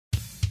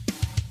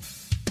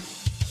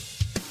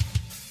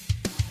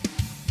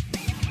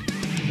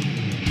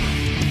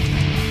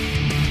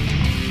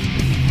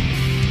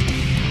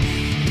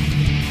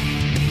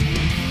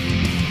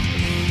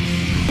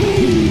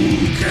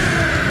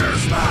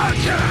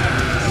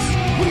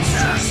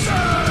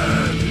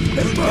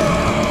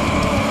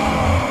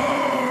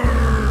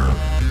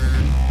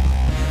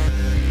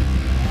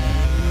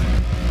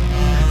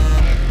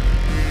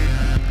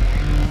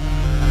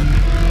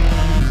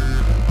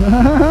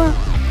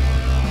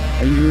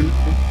Are you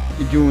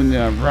doing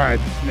the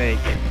Ride Snake?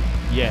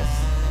 Yes.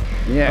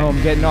 Yeah. Oh,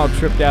 I'm getting all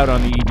tripped out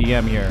on the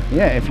EDM here.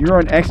 Yeah, if you're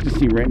on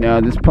ecstasy right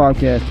now, this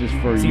podcast is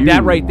for you. See,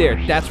 that right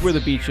there, that's where the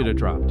beat should have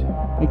dropped.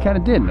 It kind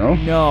of did, no?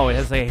 No, it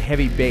has like a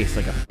heavy bass,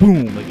 like a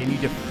boom. Like you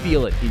need to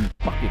feel it in your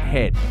fucking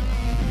head.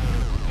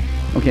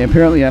 Okay,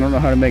 apparently I don't know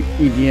how to make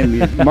EDM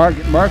music.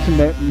 Mark's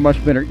a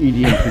much better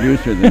EDM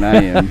producer than I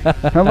am.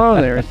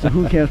 Hello there, it's the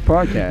Who Cares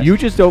podcast. You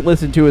just don't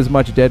listen to as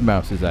much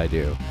Deadmau5 as I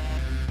do.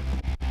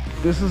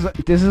 This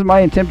is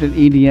my attempt at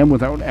EDM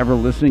without ever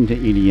listening to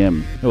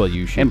EDM. Well,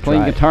 you should and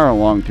playing try guitar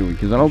along to it,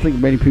 because I don't think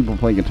many people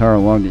play guitar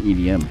along to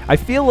EDM. I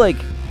feel like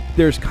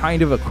there's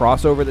kind of a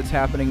crossover that's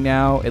happening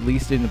now, at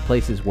least in the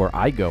places where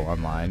I go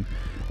online,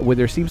 where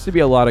there seems to be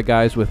a lot of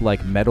guys with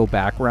like metal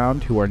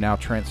background who are now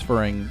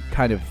transferring,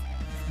 kind of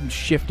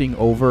shifting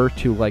over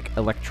to like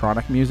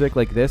electronic music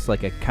like this,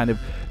 like a kind of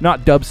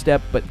not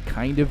dubstep but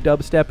kind of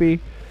dubsteppy.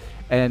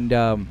 And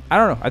I don't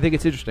know. I think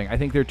it's interesting. I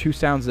think there are two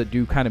sounds that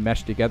do kind of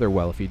mesh together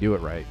well if you do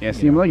it right. Yeah,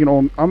 see, I'm like an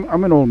old.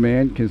 I'm an old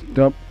man because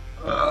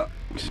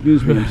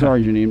excuse me. I'm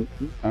sorry, Janine.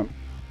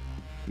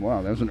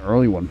 Wow, that was an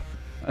early one.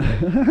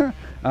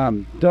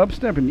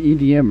 Dubstep and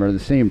EDM are the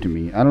same to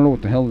me. I don't know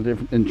what the hell the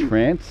difference in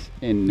trance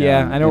and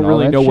I don't and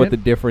really know what shit. the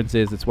difference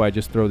is. That's why I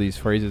just throw these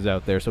phrases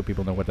out there so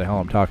people know what the hell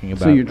I'm talking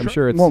about. So I'm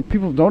sure it's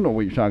people don't know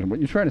what you're talking about.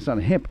 You're trying to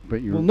sound hip,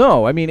 but you're well,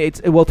 no. I mean,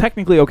 it's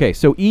technically okay.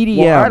 So EDM.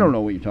 Well, I don't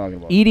know what you're talking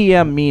about.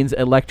 EDM means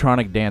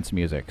electronic dance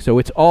music. So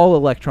it's all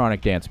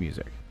electronic dance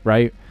music,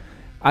 right?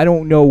 I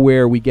don't know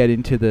where we get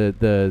into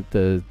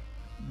the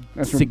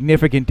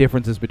significant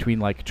differences between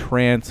like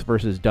trance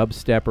versus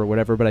dubstep or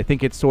whatever, but I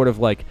think it's sort of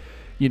like,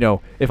 you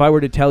know, if I were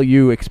to tell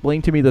you,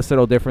 explain to me the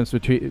subtle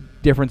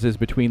differences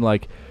between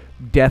like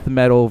death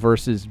metal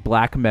versus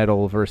black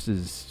metal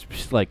versus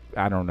like,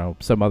 I don't know,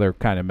 some other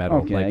kind of metal.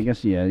 Okay, like, I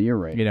guess you're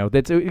right. You know,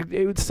 it's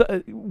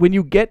when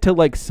you get to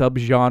like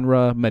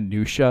subgenre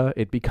minutia,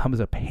 it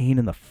becomes a pain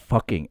in the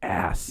fucking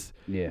ass.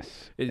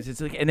 Yes. It's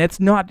like, and it's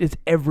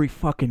every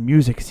fucking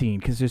music scene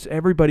because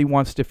everybody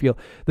wants to feel.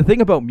 The thing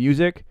about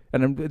music,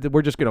 and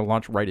we're just gonna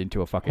launch right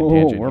into a fucking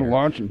tangent. We're here.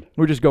 launching.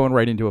 We're just going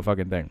right into a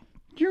fucking thing.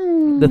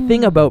 The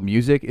thing about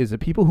music is the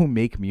people who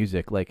make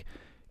music, like,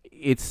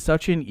 it's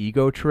such an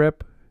ego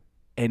trip,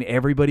 and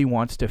everybody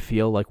wants to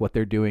feel like what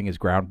they're doing is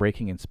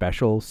groundbreaking and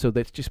special. So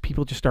that's just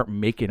people just start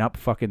making up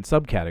fucking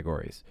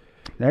subcategories.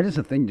 That is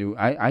the thing, dude.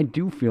 I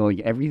do feel like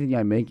everything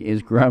I make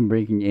is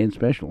groundbreaking and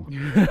special.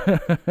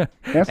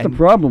 That's the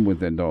problem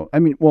with it, though. I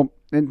mean, well,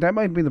 and that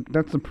might be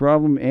that's the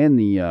problem, and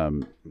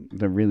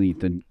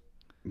the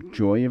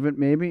joy of it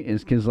maybe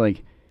is because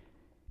like,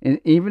 and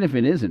even if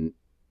it isn't,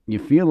 you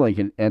feel like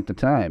it at the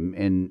time,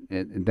 and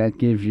that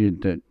gives you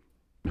the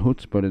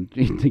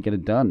chutzpah to get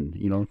it done.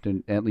 You know,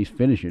 to at least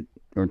finish it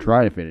or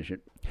try to finish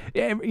it.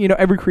 Yeah, you know,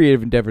 every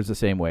creative endeavor is the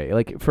same way.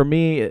 Like, for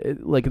me,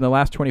 like, in the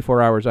last 24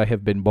 hours, I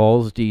have been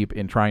balls deep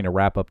in trying to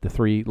wrap up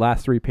the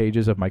last three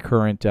pages of my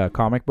current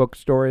comic book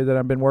story that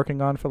I've been working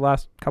on for the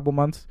last couple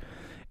months.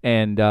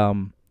 And,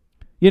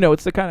 you know,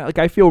 it's the kind of, like,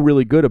 I feel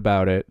really good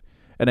about it.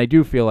 And I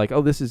do feel like,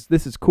 oh, this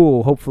is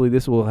cool. Hopefully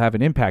this will have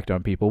an impact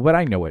on people. But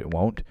I know it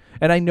won't.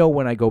 And I know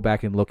when I go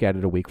back and look at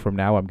it a week from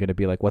now, I'm going to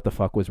be like, what the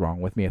fuck was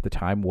wrong with me at the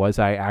time? Was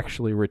I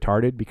actually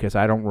retarded? Because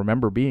I don't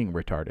remember being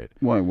retarded.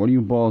 Why? What are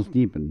you balls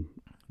deep in?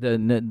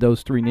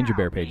 Those 3 Ninja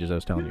Bear pages I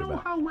was telling you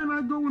about. How when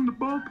I go in the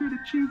ball pit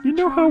at Cheesy You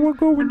know how I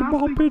go in the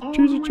ball pit at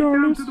Cheesy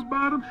Charlie's? To the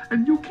bottom,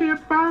 and you can't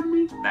find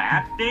me?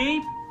 That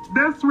deep?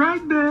 That's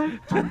right,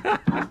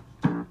 Dad.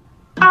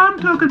 I'm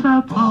talking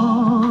about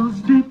balls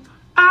deep.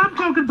 I'm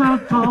talking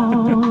about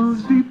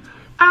balls deep.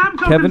 I'm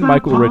talking Kevin about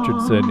Michael balls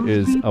Richardson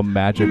is deep a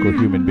magical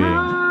human being.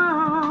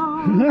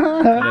 in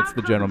And that's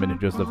the gentleman who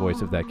does the voice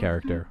of that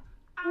character.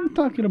 I'm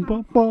talking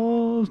about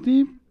balls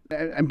deep.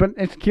 But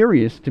it's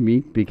curious to me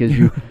because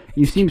you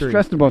seem curious.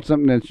 stressed about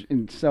something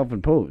that's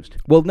self-imposed.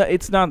 Well, no,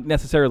 it's not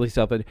necessarily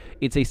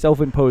it's a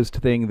self-imposed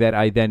thing that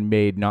I then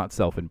made not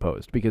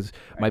self-imposed because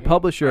my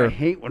publisher. I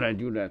hate when I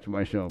do that to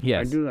myself.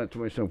 Yes. I do that to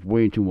myself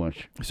way too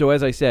much. So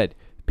as I said,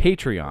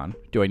 Patreon.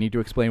 Do I need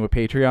to explain what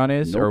Patreon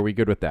is, Nope. or are we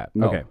good with that?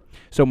 No. Okay.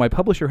 So my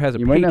publisher has a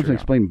Patreon. You might have to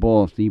explain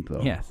balls deep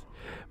though. Yes.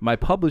 My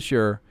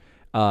publisher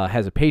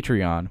has a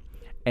Patreon,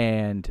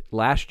 and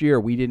last year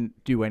we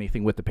didn't do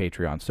anything with the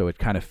Patreon, so it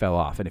kind of fell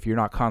off. And if you're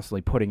not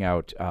constantly putting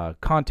out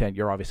content,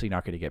 you're obviously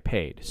not going to get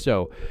paid.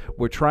 So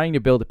we're trying to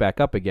build it back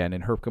up again,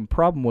 and her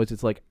problem was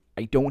it's like,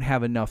 I don't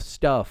have enough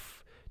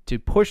stuff to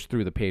push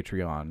through the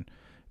Patreon,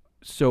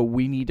 so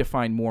we need to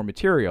find more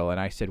material. And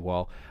I said,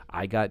 well,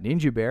 I got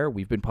Ninja Bear.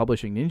 We've been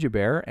publishing Ninja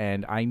Bear,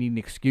 and I need an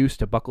excuse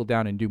to buckle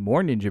down and do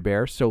more Ninja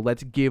Bear, so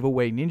let's give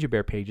away Ninja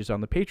Bear pages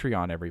on the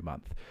Patreon every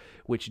month,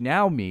 which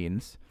now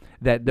means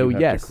that though, You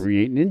have yes, to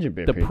create Ninja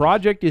Bear the pages.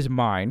 project is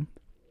mine.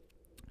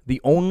 The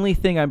only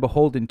thing I'm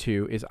beholden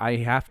to is I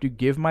have to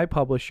give my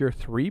publisher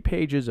 3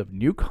 pages of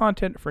new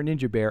content for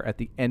Ninja Bear at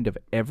the end of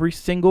every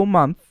single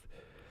month.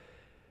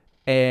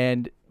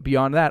 And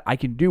beyond that, I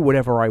can do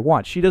whatever I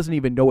want. She doesn't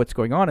even know what's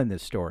going on in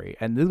this story.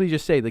 And let me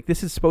just say, like,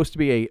 this is supposed to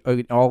be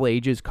an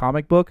all-ages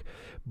comic book,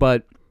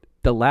 but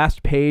the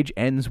last page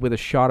ends with a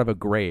shot of a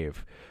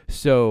grave.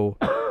 So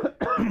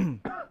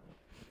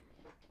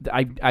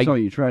So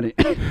you try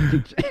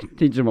to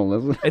teach them a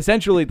lesson.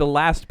 essentially the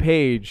last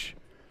page.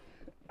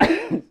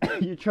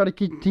 You try to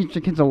teach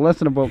the kids a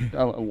lesson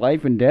about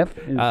life and death.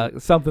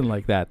 Something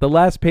like that. The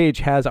last page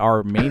has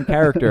our main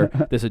character,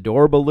 this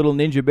adorable little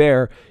ninja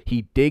bear.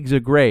 He digs a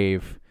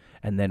grave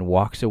and then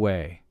walks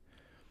away.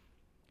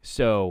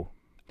 So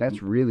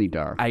That's really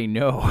dark. I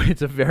know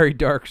it's a very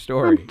dark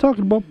story. I'm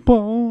talking about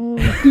balls.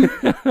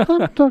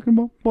 I'm talking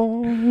about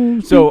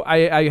balls. So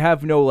I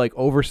have no like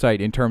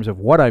oversight in terms of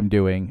what I'm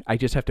doing. I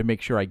just have to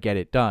make sure I get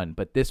it done.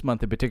 But this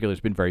month in particular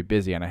has been very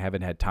busy, and I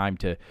haven't had time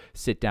to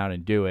sit down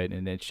and do it.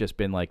 And it's just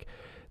been like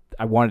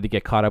I wanted to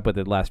get caught up with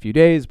it the last few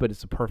days, but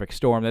it's a perfect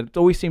storm. That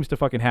always seems to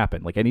fucking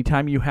happen. Like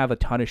anytime you have a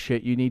ton of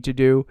shit you need to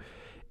do,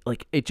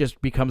 like it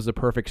just becomes the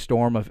perfect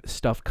storm of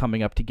stuff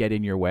coming up to get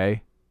in your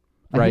way.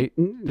 Right?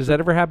 Does that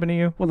ever happen to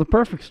you? Well, the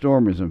perfect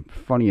storm is a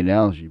funny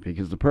analogy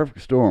because the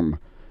perfect storm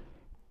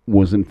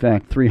was, in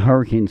fact, 3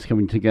 hurricanes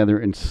coming together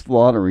and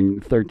slaughtering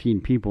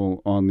 13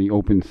 people on the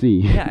open sea.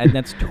 Yeah, and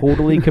that's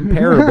totally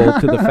comparable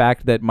to the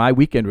fact that my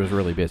weekend was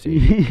really busy.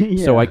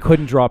 Yeah. So I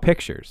couldn't draw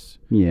pictures.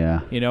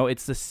 Yeah. You know,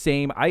 it's the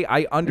same.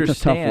 I understand.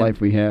 It's a tough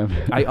life we have.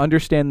 I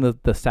understand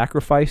the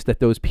sacrifice that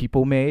those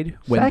people made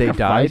when they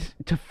died.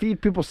 To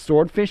feed people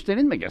swordfish? They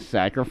didn't make a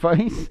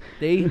sacrifice.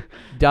 They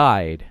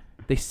died.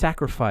 They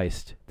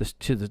sacrificed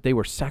they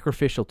were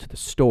sacrificial to the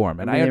storm,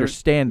 and I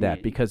understand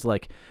that because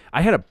like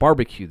I had a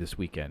barbecue this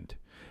weekend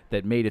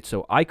that made it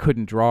so I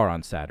couldn't draw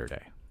on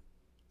Saturday.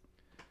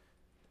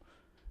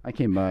 I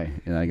came by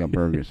and I got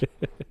burgers.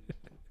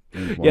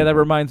 Yeah, that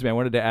reminds me. I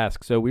wanted to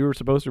ask. So we were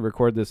supposed to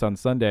record this on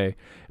Sunday,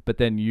 but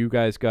then you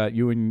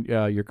and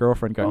your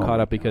girlfriend got caught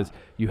up because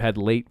you had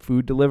late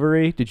food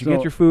delivery. Did you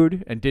get your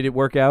food? And did it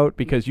work out?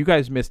 Because you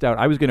guys missed out.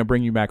 I was going to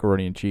bring you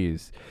macaroni and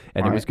cheese,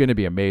 and it was going to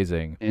be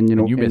amazing.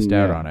 And you missed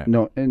out on it.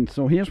 No, and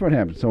so here's what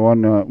happened. So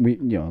on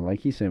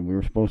like he said, we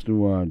were supposed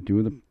to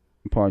do the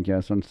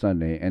podcast on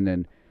Sunday, and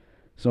then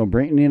so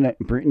Brittany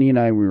and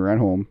I we were at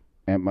home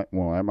at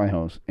my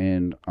house,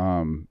 and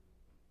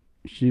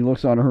she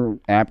looks on her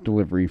app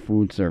delivery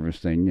food service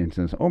thing and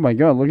says, "Oh my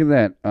God, look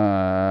at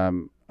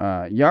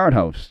that! Yard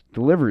House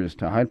delivers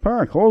to Hyde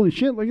Park. Holy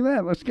shit, look at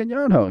that! Let's get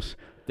Yard House."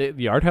 The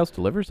Yard House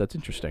delivers? That's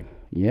interesting.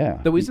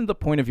 Yeah. Though isn't the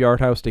point of Yard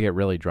House to get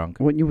really drunk?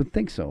 Well, you would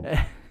think so.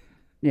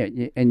 Yeah,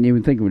 and you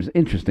would think it was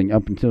interesting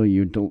up until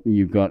you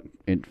got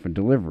it for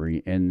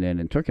delivery, and then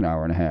it took an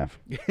hour and a half.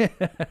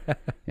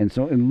 And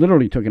so it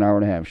literally took an hour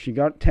and a half. She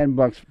got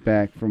 $10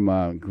 back from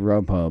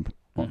Grubhub,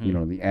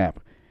 the app.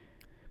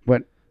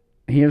 But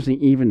here's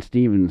the even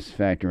Stevens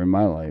factor in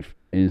my life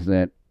is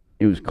that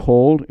it was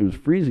cold. It was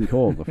freezing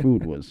cold. The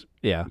food was.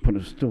 Yeah. But it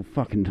was still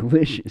fucking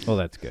delicious. Oh,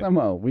 that's good.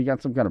 Somehow we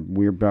got some kind of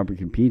weird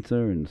barbecue pizza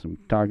and some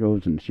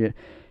tacos and shit.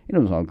 And it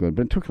was all good.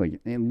 But it took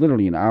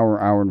literally an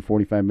hour and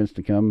 45 minutes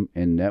to come.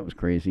 And that was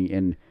crazy.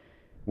 And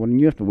when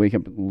you have to wake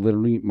up,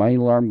 literally, my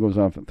alarm goes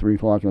off at 3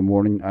 o'clock in the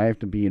morning. I have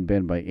to be in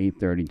bed by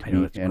 8:30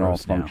 to be and all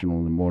functional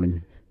in the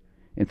morning.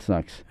 It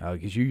sucks. Oh,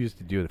 because you used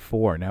to do it at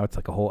 4. Now it's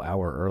like a whole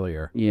hour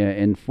earlier. Yeah,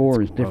 and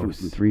 4 is different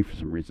from 3 for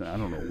some reason. I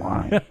don't know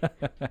why.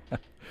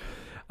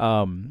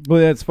 Well,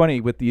 that's funny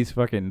with these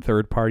fucking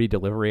third-party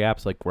delivery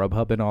apps like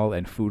Grubhub and all,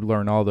 and Foodler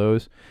and all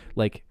those.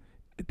 Like,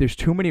 there's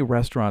too many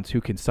restaurants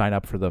who can sign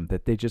up for them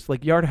that they just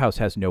like. Yard House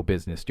has no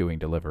business doing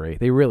delivery.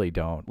 They really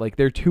don't. Like,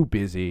 they're too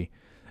busy.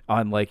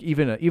 On like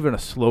even a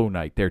slow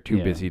night, they're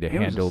too busy to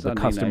handle the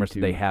customers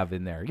that they have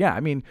in there. Yeah, I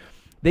mean.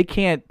 They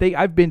can't.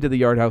 I've been to the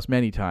Yard House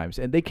many times,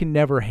 and they can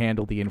never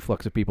handle the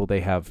influx of people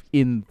they have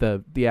in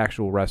the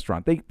actual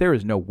restaurant. There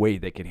is no way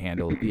they can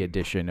handle the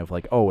addition of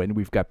like, oh, and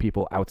we've got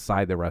people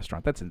outside the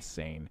restaurant. That's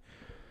insane.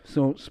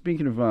 So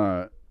speaking of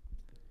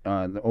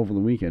over the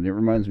weekend, it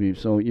reminds me.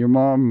 So your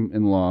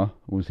mom-in-law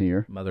was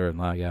here.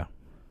 Mother-in-law, yeah.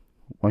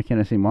 Why can't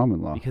I say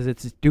mom-in-law? Because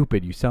it's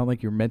stupid. You sound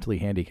like you're mentally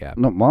handicapt.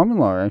 No,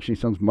 mom-in-law actually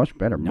sounds much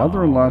better. No.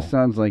 Mother-in-law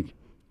sounds like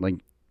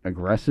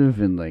aggressive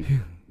and like.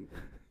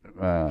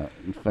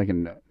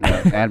 Fucking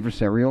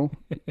adversarial.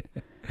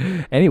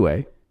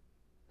 Anyway.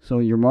 So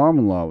your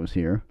mom-in-law was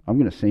here. I'm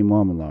going to say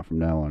mom-in-law from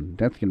now on.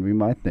 That's going to be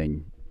my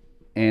thing.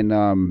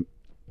 And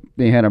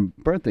they had a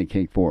birthday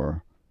cake for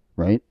her,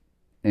 right?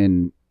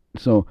 And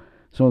so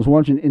I was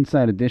watching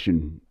Inside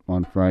Edition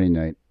on Friday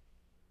night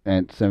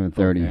at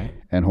 7:30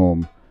 at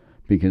home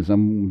because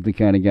I'm the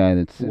kind of guy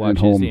that's at home.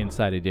 Watches the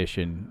Inside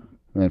Edition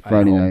at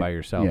Friday night by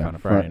yourself on a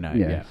Friday night.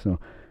 Yeah. So,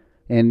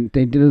 and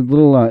they did a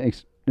little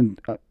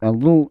a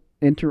little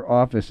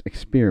inter-office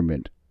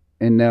experiment,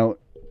 and now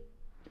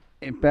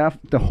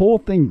the whole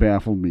thing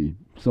baffled me.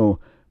 So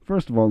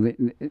first of all,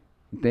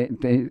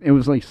 it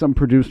was like some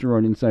producer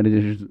on Inside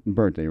Edition's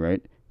birthday,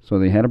 right? So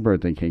they had a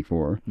birthday cake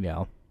for her.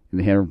 Yeah.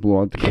 And they had her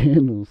blow out the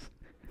candles.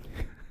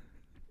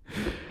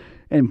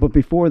 But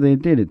before they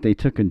did it, they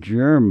took a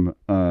germ,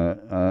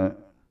 I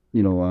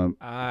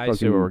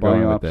see where we're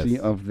going with this.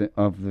 biopsy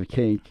of the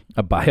cake.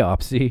 A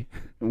biopsy.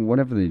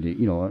 Whatever they did,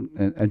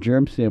 a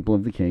germ sample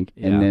of the cake,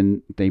 and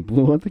then they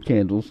blew out the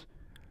candles,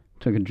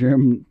 took a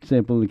germ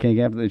sample of the cake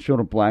after they showed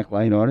a black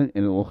light on it,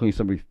 and it looked like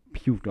somebody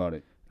puked on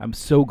it. I'm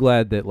so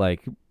glad that,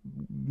 like,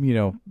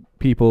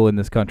 people in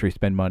this country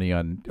spend money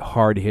on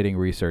hard-hitting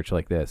research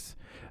like this.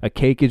 A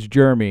cake is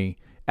germy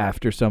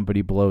after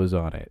somebody blows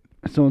on it.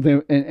 So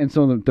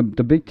so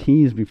the big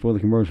tease before the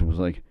commercial was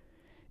like,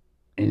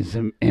 is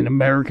an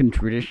American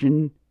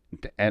tradition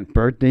at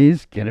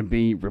birthdays gonna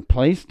be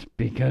replaced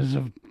because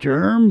of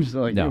germs?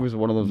 Like, No. it was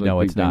one of those like, No,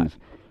 big it's not. things.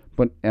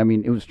 But I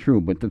mean, it was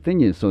true. But the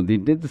thing is, so they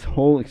did this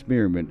whole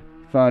experiment,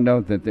 found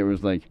out that there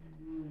was like,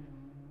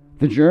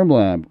 the germ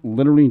lab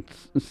literally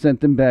sent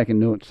them back a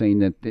note saying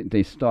that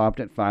they stopped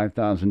at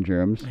 5,000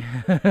 germs.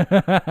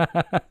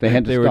 They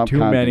had to There stop were too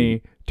counting.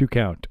 many to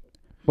count.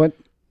 But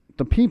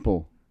the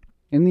people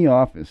in the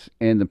office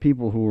and the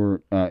people who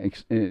were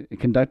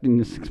conducting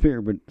this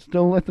experiment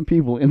still let the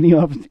people in the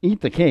office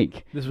eat the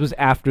cake. This was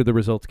after the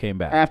results came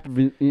back.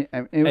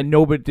 And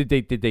nobody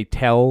did they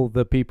tell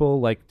the people,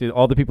 like, did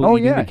all the people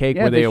eating the cake,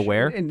 were they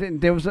aware?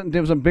 There was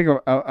a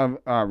bigger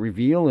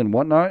reveal and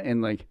whatnot,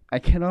 and like, I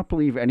cannot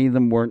believe any of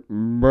them weren't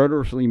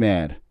murderously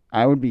mad.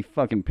 I would be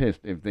fucking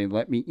pissed if they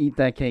let me eat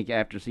that cake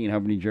after seeing how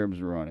many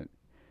germs were on it.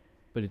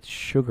 But it's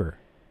sugar.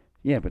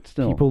 Yeah, but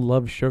still. People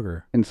love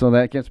sugar. And so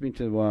that gets me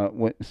to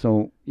what.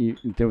 So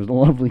there was a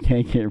lovely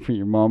cake here for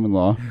your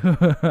mom-in-law,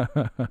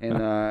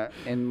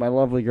 and my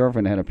lovely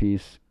girlfriend had a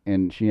piece,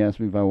 and she asked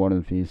me if I wanted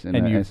a piece, and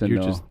I said no.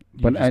 You just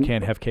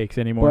can't have cakes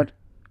anymore.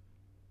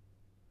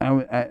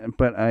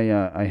 But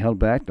I held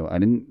back though. I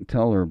didn't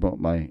tell her about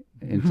my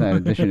Inside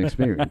Edition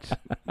experience.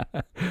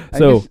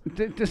 So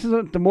this is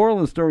the moral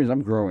of the story is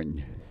I'm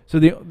growing. So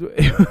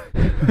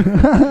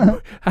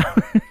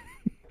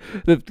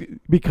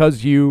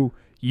because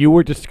you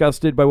were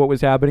disgusted by what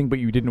was happening, but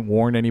you didn't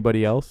warn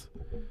anybody else.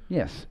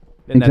 Yes,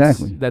 and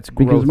exactly. That's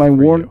growth because my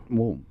for you.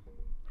 Whoa,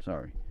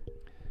 sorry,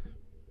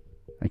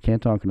 I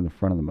can't talk into the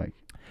front of the mic.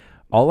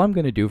 All I'm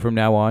going to do from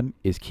now on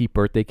is keep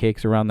birthday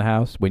cakes around the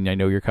house when I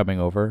know you're coming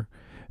over,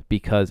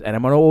 and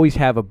I'm going to always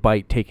have a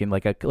bite taken,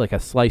 like a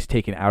slice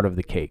taken out of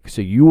the cake,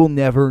 so you will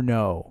never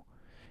know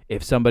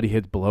if somebody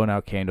has blown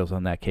out candles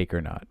on that cake or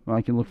not. Well,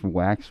 I can look for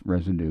wax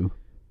residue.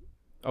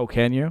 Oh,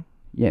 can you?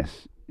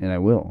 Yes, and I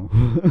will,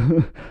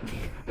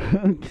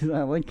 because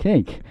I like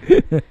cake.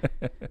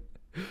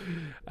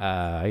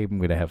 I'm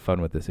going to have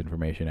fun with this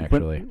information,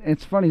 actually. But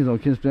it's funny, though,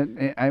 because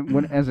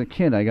as a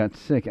kid, I got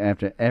sick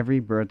after every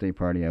birthday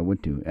party I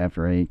went to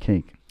after I ate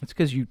cake. It's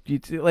because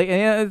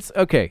it's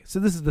okay. So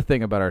this is the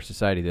thing about our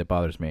society that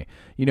bothers me.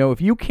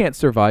 If you can't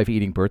survive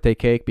eating birthday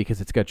cake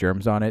because it's got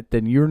germs on it,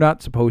 then you're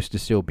not supposed to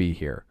still be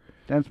here.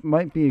 That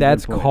might be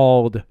That's good point.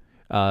 Called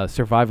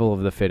survival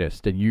of the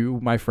fittest, and you,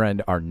 my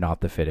friend, are not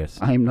the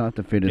fittest. I'm not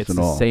the fittest it's at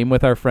all. It's the same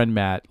with our friend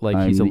Matt.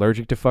 He's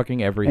allergic to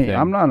fucking everything. Hey,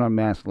 I'm not on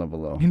mass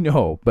level, though.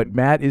 No, but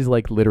Matt is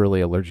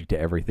literally allergic to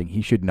everything.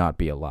 He should not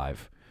be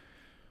alive.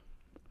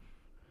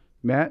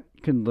 Matt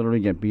can literally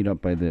get beat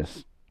up by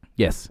this.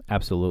 Yes,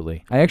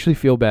 absolutely. I actually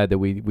feel bad that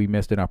we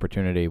missed an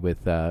opportunity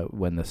with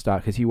when the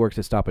stop, because he works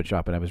at Stop and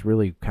Shop, and I was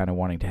really kind of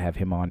wanting to have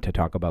him on to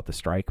talk about the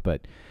strike,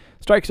 but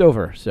strike's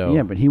over. So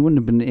yeah, but he wouldn't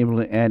have been able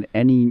to add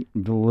any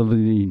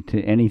validity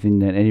to anything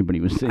that anybody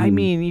was saying. I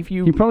mean, if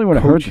you he probably would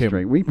have hurt the him.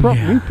 strike. We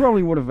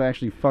probably would have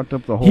actually fucked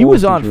up the whole. He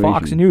was situation. on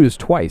Fox News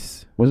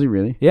twice. Was he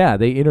really? Yeah,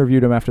 they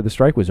interviewed him after the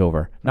strike was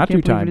over. Not I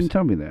can't two believe times. You didn't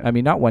tell me that. I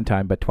mean, not one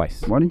time, but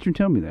twice. Why didn't you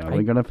tell me that? I would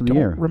have got up for the don't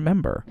air.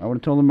 Remember. I would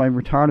have told him my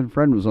retarded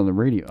friend was on the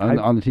radio,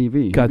 on the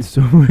TV. Got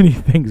so many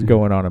things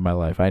going on in my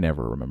life. I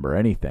never remember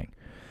anything.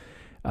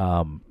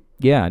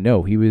 Yeah,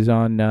 no, he was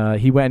on.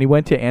 He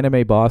went to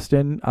Anime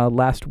Boston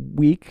last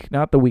week,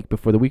 not the week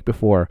before, the week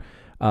before,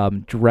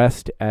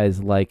 dressed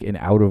as like an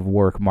out of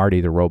work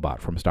Marty the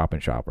Robot from Stop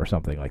and Shop or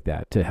something like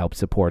that to help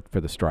support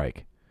for the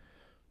strike.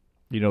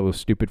 You know those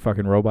stupid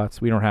fucking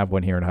robots? We don't have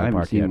one here in Hyde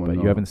Park yet, but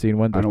you haven't seen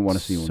one? I don't want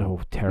to see one.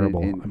 So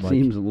terrible. It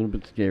seems a little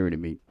bit scary to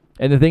me.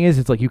 And the thing is,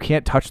 it's like you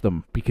can't touch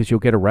them because you'll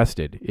get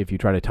arrested if you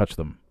try to touch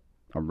them.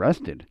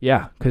 Arrested?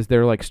 Yeah, because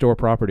they're like store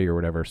property or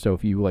whatever. So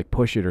if you like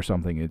push it or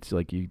something, it's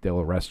like they'll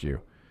arrest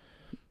you.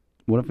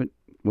 What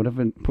if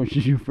it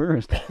pushes you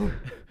first?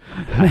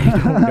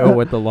 I don't know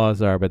what the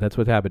laws are, but that's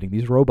what's happening.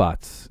 These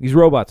robots,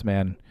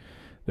 man,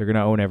 they're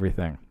gonna own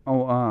everything.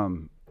 Oh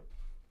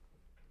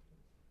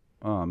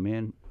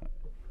man,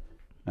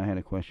 I had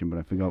a question, but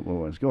I forgot what it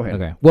was. Go ahead.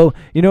 Okay. Well,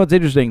 it's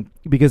interesting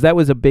because that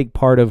was a big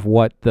part of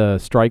what the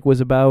strike was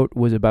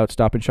about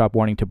Stop and Shop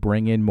wanting to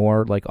bring in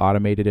more like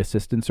automated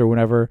assistants or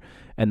whatever,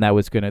 and that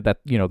was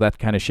that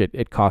kind of shit.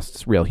 It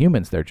costs real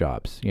humans their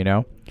jobs,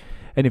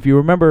 And if you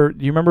remember,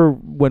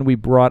 when we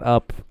brought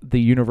up the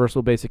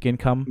universal basic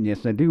income?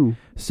 Yes, I do.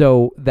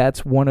 So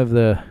that's one of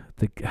the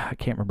I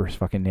can't remember his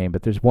fucking name,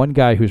 but there's one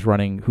guy who's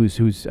running,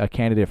 who's a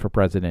candidate for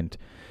president.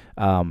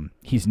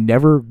 He's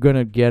never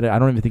gonna get. I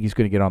don't even think he's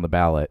gonna get on the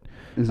ballot.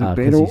 Is it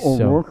Beto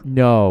O'Rourke?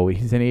 No,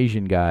 he's an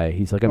Asian guy.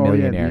 He's like a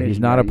millionaire. Yeah, he's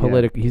not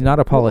a He's not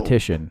a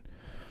politician.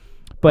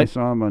 But I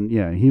saw him on.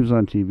 Yeah, he was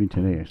on TV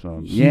today. I saw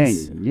him.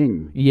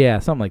 Yang. Yeah,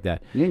 something like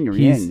that. Yang or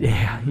he's Yang.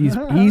 Yeah,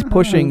 he's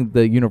pushing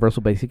the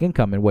universal basic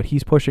income, and what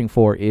he's pushing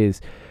for is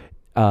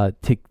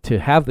to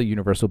have the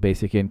universal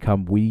basic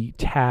income, we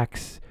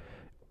tax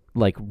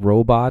like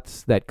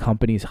robots that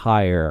companies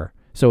hire.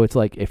 So it's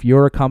like if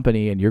you're a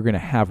company and you're going to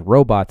have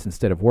robots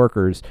instead of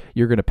workers,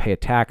 you're going to pay a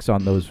tax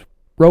on those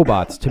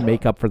robots to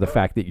make up for the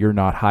fact that you're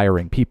not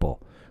hiring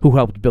people who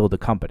helped build a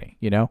company,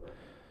 you know?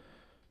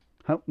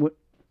 What?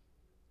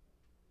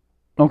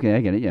 Okay,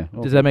 I get it. Yeah.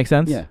 Okay. Does that make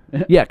sense? Yeah.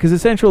 Yeah, because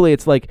essentially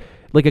it's like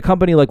a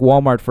company like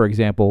Walmart, for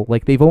example,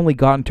 like they've only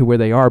gotten to where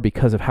they are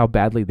because of how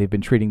badly they've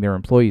been treating their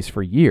employees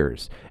for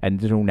years.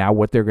 And now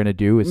what they're going to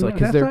do is like,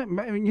 because they're... I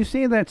mean, you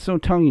say that so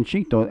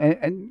tongue-in-cheek, though,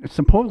 and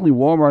supposedly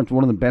Walmart's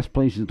one of the best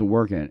places to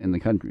work at in the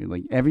country.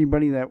 Like,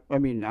 everybody that, I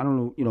mean, I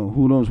don't know,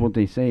 who knows what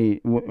they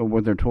say,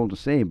 what they're told to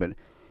say, but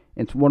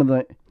it's one of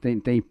the,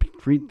 they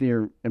treat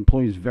their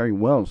employees very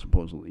well,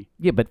 supposedly.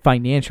 Yeah, but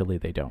financially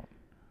they don't.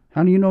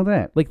 How do you know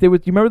that? Like, you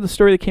remember the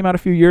story that came out a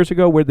few years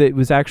ago where it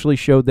was actually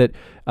showed that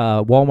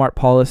Walmart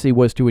policy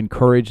was to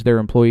encourage their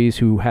employees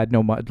who had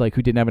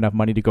who didn't have enough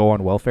money to go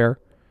on welfare?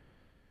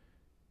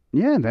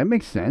 Yeah, that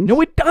makes sense. No,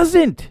 it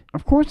doesn't.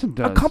 Of course it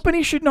does. A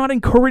company should not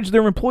encourage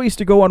their employees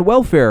to go on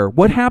welfare.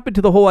 What happened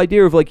to the whole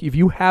idea of like if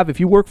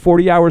you work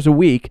 40 hours a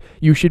week,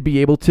 you should be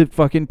able to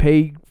fucking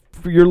pay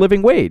for your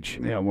living wage?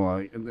 Yeah,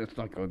 well, let's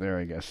not go there,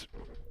 I guess.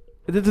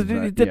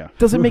 That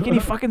doesn't make any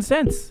fucking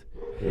sense.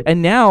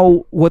 And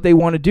now what they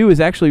want to do is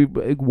actually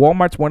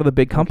Walmart's one of the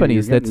big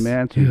companies that's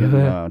mad, so you're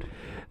getting loud.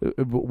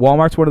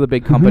 Walmart's one of the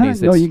big companies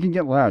that's you can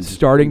get loud.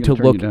 starting to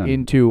look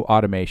into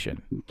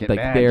automation. Get like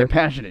mad, they're get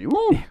passionate.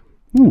 Woo.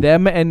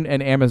 Them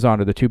and Amazon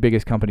are the two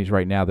biggest companies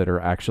right now that are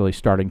actually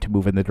starting to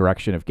move in the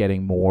direction of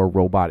getting more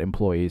robot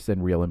employees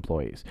than real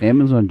employees.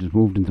 Amazon just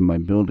moved into my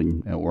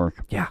building at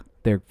work. Yeah.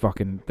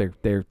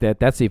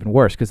 That's even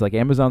worse because like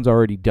Amazon's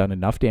already done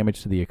enough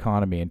damage to the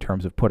economy in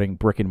terms of putting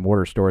brick and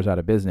mortar stores out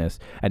of business,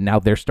 and now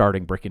they're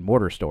starting brick and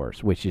mortar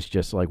stores, which is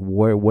just like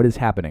what is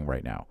happening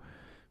right now.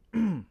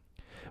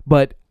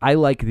 But I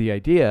like the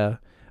idea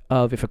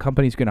of if a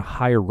company's going to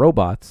hire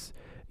robots,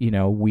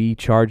 we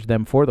charge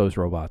them for those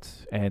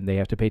robots, and they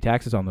have to pay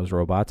taxes on those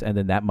robots, and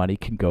then that money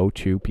can go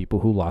to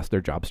people who lost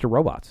their jobs to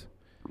robots.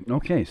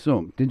 Okay,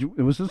 so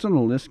was this on the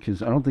list?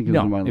 Because I don't think it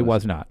was on my list. No, it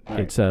was not. All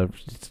right.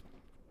 It's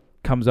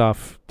comes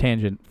off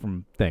tangent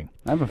from thing.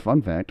 I have a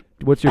fun fact.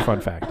 What's your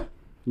fun fact?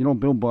 You know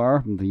Bill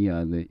Barr,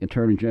 the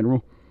Attorney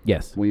General?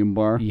 Yes. William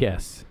Barr?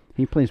 Yes.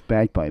 He plays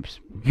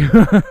bagpipes. He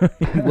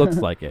looks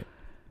like it.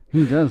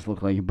 He does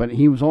look like it, but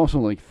he was also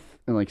like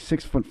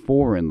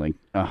 6'4" and like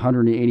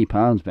 180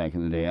 pounds back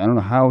in the day. I don't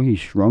know how he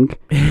shrunk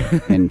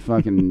and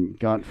fucking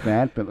got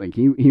fat, but like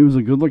he was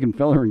a good looking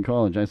fella in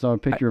college. I saw a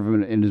picture of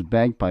him in his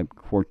bagpipe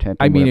quartet.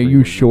 I mean, are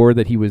you sure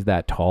that he was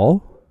that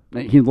tall?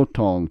 He looked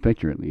tall in the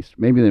picture, at least.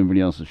 Maybe everybody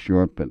else is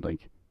short, but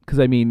like... Because,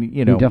 I mean,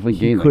 he definitely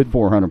gained like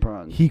 400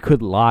 pounds. He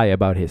could lie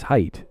about his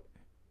height.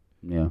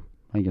 Yeah,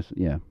 I guess,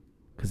 yeah.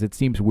 Because it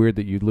seems weird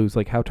that you'd lose,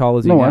 like, how tall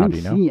is he now, I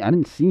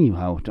didn't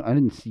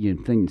see a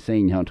thing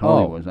saying how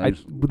tall he was.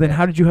 Then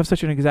how did you have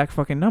such an exact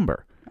fucking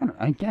number?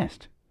 I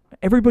guessed.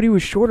 Everybody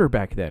was shorter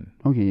back then.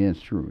 Okay, yeah,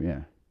 it's true, yeah.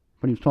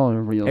 But he was taller than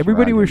everybody else.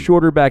 Everybody was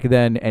shorter back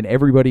then, and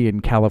everybody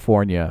in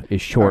California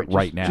is short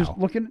right now. Just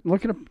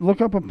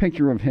look up a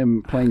picture of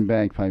him playing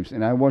bagpipes,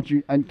 and I want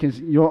you, because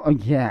you're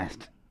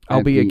aghast.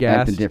 I'll be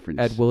aghast at the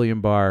difference. At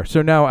William Barr.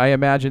 So now I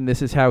imagine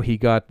this is how he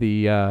got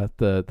the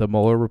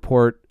Mueller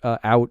report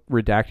out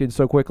redacted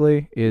so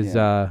quickly.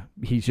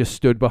 He just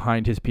stood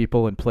behind his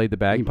people and played the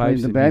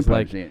bagpipes. He's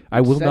like, I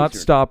will not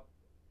stop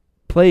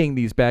playing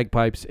these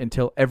bagpipes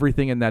until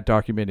everything in that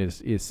document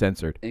is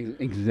censored.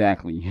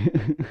 Exactly.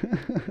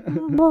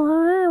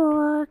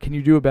 Can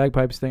you do a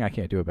bagpipes thing? I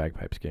can't do a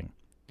bagpipes king.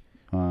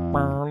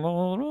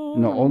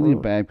 No, only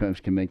the bagpipes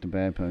can make the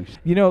bagpipes.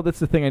 That's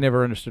the thing I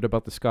never understood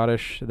about the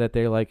Scottish, that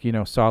they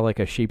saw like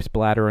a sheep's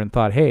bladder and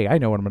thought, hey, I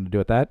know what I'm going to do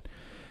with that.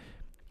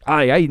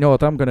 I know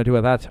what I'm going to do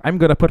with that. I'm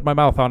going to put my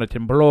mouth on it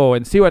and blow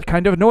and see what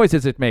kind of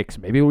noises it makes.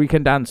 Maybe we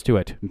can dance to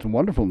it. It's a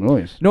wonderful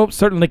noise. Nope,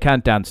 certainly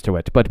can't dance to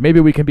it, but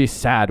maybe we can be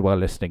sad while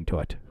listening to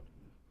it.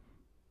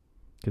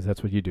 Because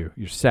that's what you do.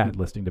 You're sad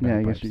listening to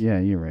bagpipes. Yeah,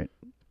 you're right.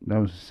 That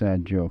was a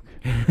sad joke.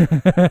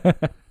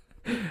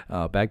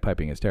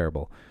 Bagpiping is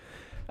terrible.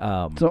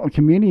 So a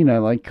comedian I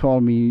like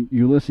called me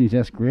Ulysses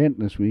S. Grant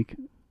this week.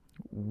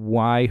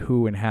 Why,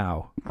 who, and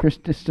how? Chris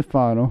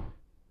DiStefano.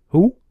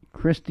 Who?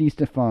 Chris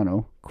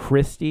DiStefano.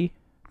 Christopher.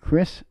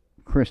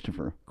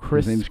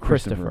 His name's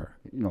Christopher.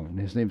 No,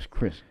 his name's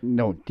Chris.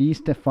 No,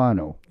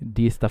 DiStefano.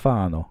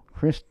 DiStefano.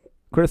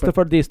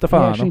 Christopher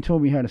DiStefano. He actually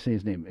told me how to say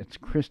his name. It's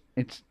Chris.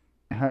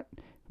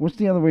 What's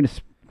the other way to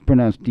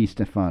pronounce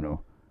DiStefano?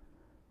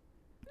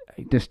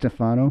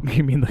 DiStefano?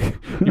 You mean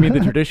the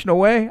traditional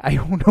way? I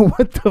don't know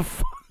what the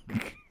fuck.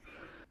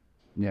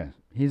 Yeah,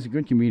 he's a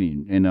good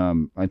comedian, and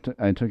I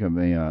took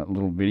a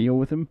little video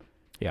with him.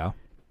 Yeah.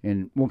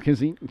 And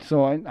because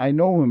I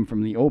know him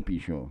from the Opie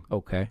show.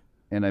 Okay.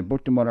 And I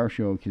booked him on our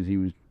show because he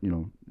was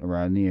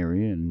around the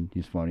area and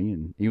he's funny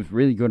and he was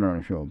really good on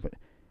our show. But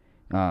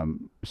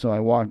so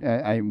I walked.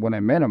 When I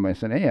met him, I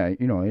said, "Hey,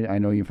 I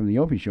know you from the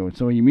Opie show."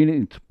 So he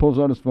immediately pulls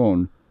out his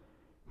phone,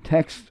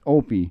 texts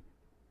Opie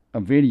a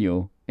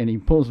video and he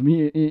pulls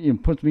me, he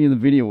puts me in the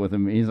video with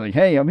him. He's like,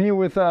 "Hey, I'm here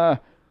with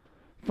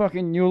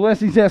fucking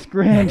Ulysses S.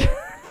 Grant,"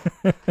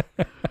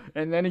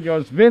 and then he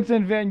goes,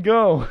 "Vincent Van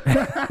Gogh."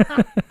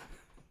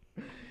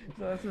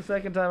 So that's the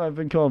second time I've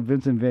been called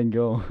Vincent Van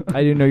Gogh.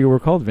 I didn't know you were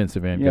called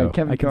Vincent Van Gogh. Yeah,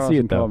 Kevin I can see Carlson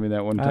it though. called me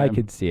that one time. I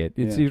can see it.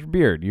 It's Yeah. your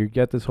beard. You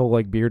got this whole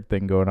like beard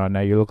thing going on now.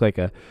 You look like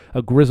a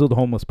grizzled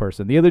homeless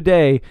person. The other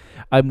day,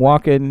 I'm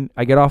walking.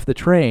 I get off the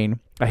train.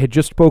 I had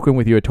just spoken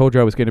with you. I told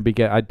you I was going to be.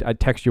 I'd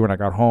text you when I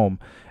got home,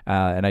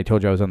 and I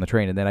told you I was on the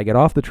train. And then I get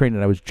off the train,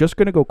 and I was just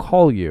going to go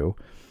call you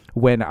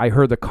when I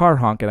heard the car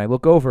honk, and I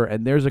look over,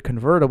 and there's a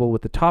convertible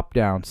with the top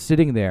down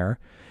sitting there.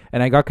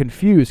 And I got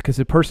confused because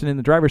the person in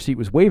the driver's seat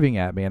was waving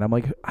at me. And I'm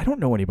like, I don't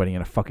know anybody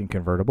in a fucking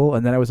convertible.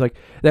 And then I was like,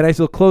 then I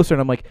looked closer and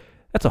I'm like,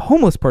 that's a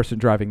homeless person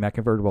driving that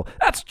convertible.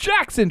 That's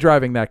Jackson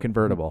driving that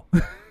convertible.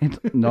 It's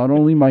not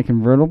only my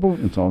convertible,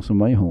 it's also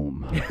my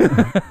home.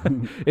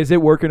 Is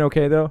it working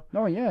okay though?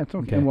 Oh yeah, it's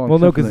okay. Okay. Well, Well,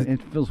 no, except for 'cause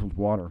it fills with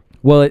water.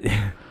 Well,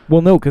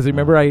 no, because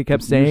remember I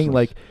kept saying useless.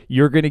 like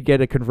you're gonna get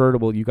a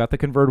convertible. You got the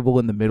convertible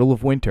in the middle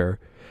of winter,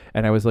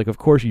 and I was like, of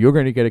course you're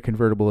gonna get a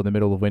convertible in the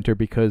middle of winter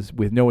because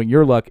with knowing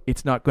your luck,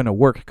 it's not gonna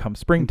work come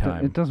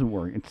springtime. It doesn't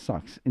work. It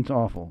sucks. It's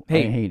awful.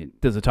 Hey, I hate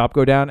it. Does the top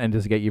go down and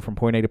does it get you from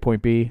point A to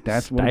point B?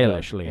 That's what it does.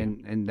 stylishly.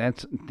 And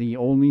that's the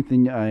only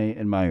thing I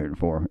admire it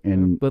for.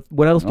 And But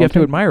what else do you I'll have to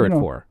take- admire you it know.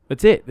 for?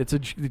 That's it. It's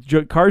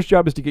car's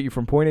job is to get you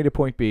from point A to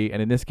point B,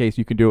 and in this case,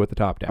 you can do it with the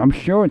top down. I'm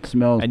sure it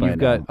smells and by you've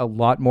now. got a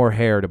lot more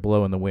hair to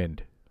blow in the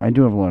wind. I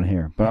do have a lot of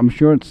hair, but I'm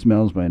sure it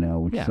smells by now,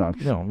 which Yeah,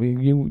 sucks. no,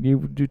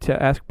 you do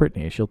ask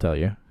Brittany, she'll tell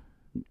you.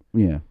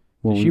 Yeah.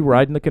 Well, Does she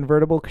ride in the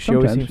convertible? 'Cause she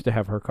always Sometimes. seems to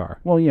have her car.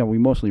 Well, yeah, we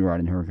mostly ride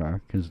in her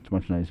car because it's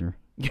much nicer.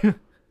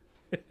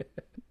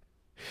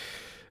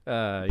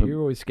 You're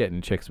always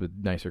getting chicks with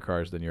nicer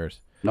cars than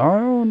yours.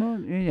 No,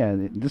 yeah,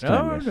 this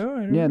time, yes.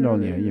 Yeah,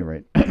 you're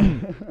right.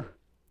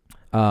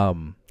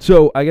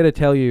 So I got to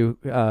tell you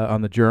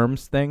on the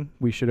germs thing,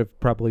 we should have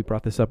probably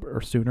brought this up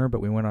sooner,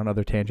 but we went on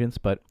other tangents.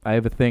 But I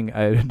have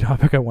a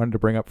topic I wanted to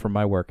bring up from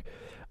my work.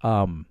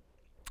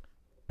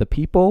 The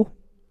people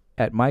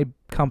at my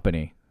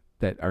company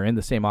that are in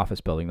the same office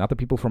building, not the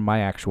people from my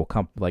actual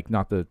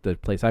not the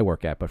place I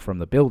work at, but from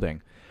the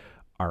building,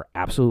 are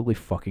absolutely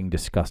fucking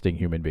disgusting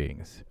human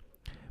beings.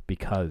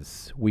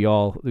 Because we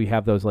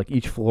have those, like,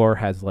 each floor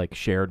has like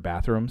shared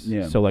bathrooms.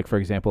 Yeah. So like, for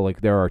example,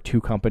 like there are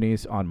two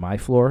companies on my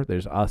floor.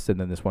 There's us and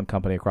then this one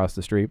company across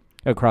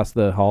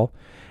the hall.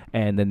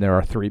 And then there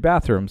are three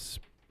bathrooms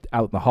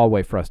out in the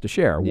hallway for us to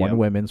share. Yeah. One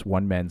women's,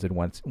 one men's, and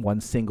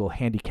one single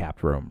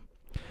handicapped room.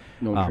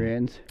 No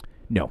trans?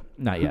 No,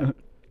 not yet.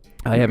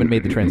 I haven't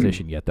made the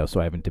transition yet though,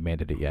 so I haven't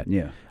demanded it yet.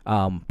 Yeah.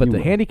 But You the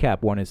will.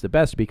 handicap one is the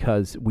best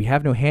because we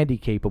have no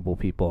handy-capable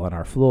people on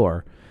our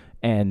floor,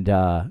 and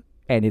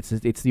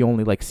it's the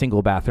only like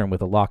single bathroom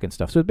with a lock and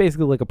stuff. So it's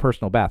basically like a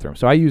personal bathroom.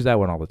 So I use that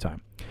one all the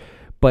time.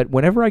 But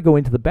whenever I go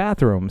into the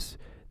bathrooms,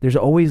 there's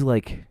always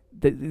like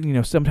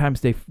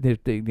sometimes they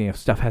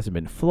stuff hasn't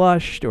been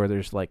flushed or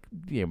there's like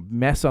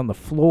mess on the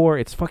floor.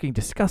 It's fucking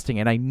disgusting,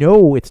 and I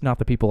know it's not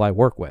the people I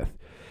work with.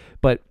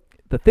 But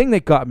the thing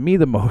that got me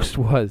the most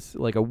was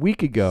like a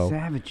week ago.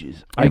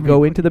 Savages. I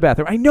go into the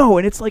bathroom. I know,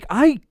 and it's like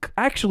I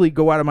actually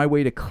go out of my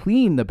way to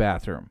clean the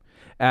bathroom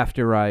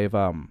after I've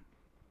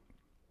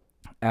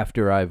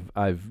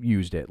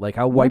used it. Like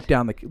I'll wipe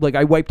down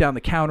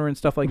the counter and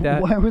stuff like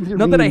that. Why would there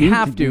Not be that a I need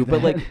have to do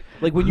but that?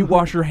 like when you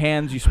wash your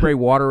hands, you spray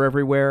water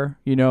everywhere.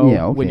 Yeah,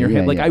 when okay, your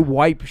hand. yeah, Like yeah. I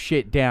wipe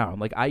shit down.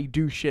 Like I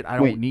do shit I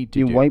Wait, don't need to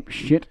you do. wipe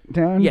shit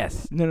down?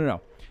 Yes.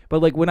 No.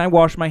 But like when I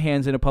wash my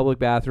hands in a public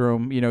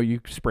bathroom, you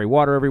spray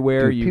water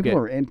everywhere. Dude, you people get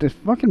are in the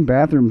fucking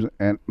bathrooms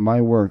at my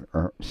work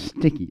are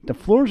sticky. The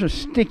floors are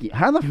sticky.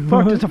 How the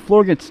fuck does the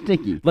floor get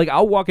sticky? like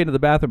I'll walk into the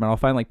bathroom and I'll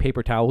find like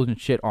paper towels and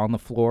shit on the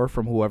floor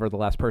from whoever the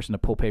last person to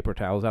pull paper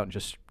towels out and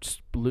just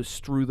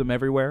strew them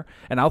everywhere,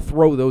 and I'll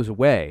throw those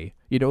away.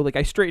 Like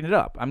I straighten it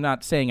up. I'm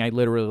not saying I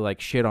literally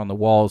like shit on the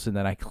walls and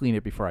then I clean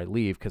it before I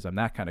leave because I'm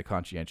that kind of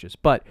conscientious.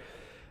 But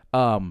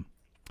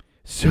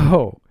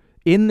so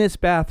in this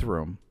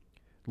bathroom,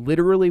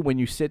 literally when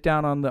you sit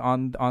down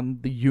on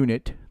the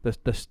unit,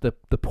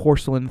 the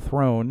porcelain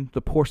throne,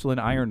 the porcelain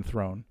iron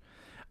throne.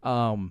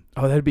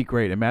 That'd be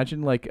great.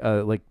 Imagine like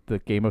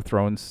the Game of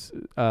Thrones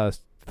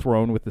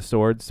throne with the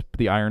swords,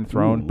 the Iron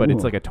Throne, but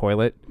it's Ooh. like a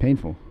toilet.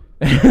 Painful.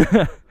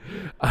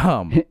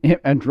 Um,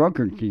 A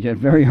drunkard can get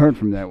very hurt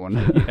from that one.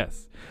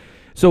 yes.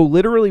 So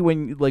literally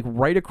when like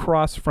right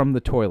across from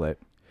the toilet,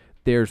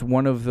 there's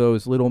one of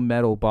those little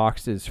metal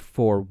boxes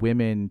for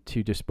women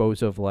to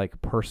dispose of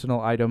like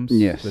personal items,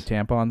 Yes. the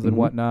tampons and Mhm.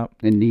 whatnot.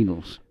 And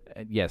needles,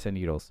 Yes, and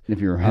needles. if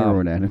you're a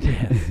heroin addict.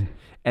 Yes.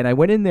 And I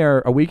went in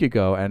there a week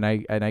ago, and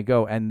I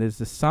go, and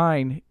there's a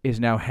sign is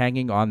now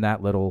hanging on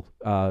that little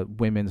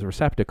women's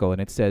receptacle,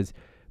 and it says,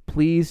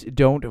 "Please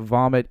don't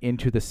vomit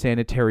into the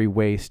sanitary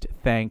waste.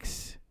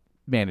 Thanks,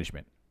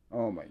 management."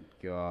 Oh my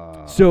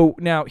god. So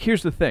now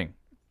here's the thing.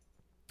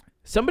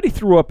 Somebody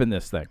threw up in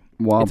this thing.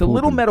 While It's a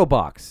little pooping. metal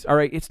box. All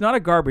right, it's not a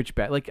garbage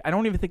bag. Like I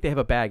don't even think they have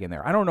a bag in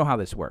there. I don't know how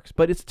this works,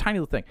 but it's a tiny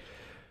little thing.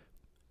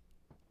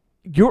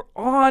 you're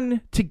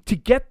on to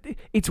get.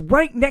 It's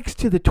right next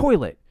to the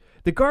toilet.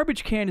 The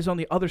garbage can is on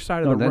the other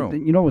side of the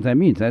room. You know what that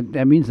means?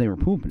 That means they were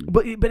pooping.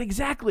 But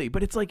exactly.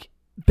 But it's like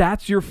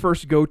that's your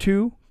first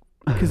go-to.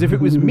 Because if it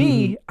was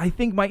me, I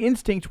think my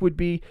instinct would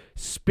be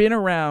spin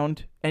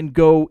around and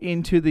go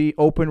into the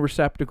open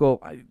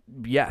receptacle.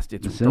 Yes,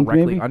 it's sink,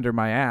 directly maybe? under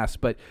my ass,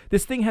 but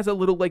this thing has a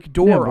little like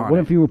door Yeah, but on what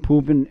it. if you were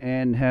pooping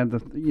and had the,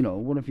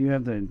 what if you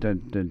have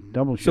the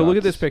double shots? So look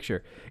at this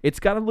picture. It's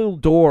got a little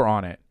door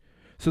on it.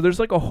 So there's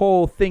like a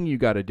whole thing you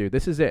got to do.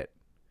 This is it.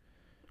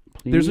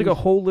 There's like a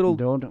whole little.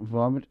 Don't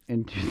vomit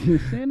into the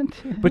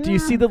sanitary. But do you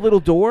see the little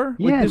door?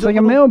 Yeah, it's there's like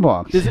a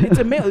mailbox. It's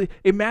a mail.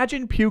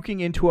 Imagine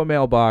puking into a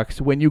mailbox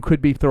when you could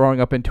be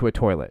throwing up into a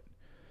toilet.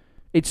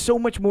 It's so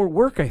much more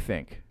work, I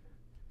think.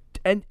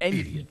 And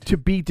to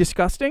be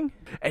disgusting,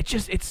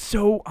 it's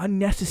so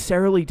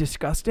unnecessarily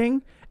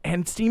disgusting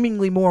and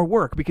seemingly more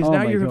work because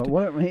now you're.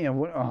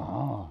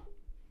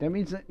 That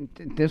means that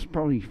there's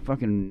probably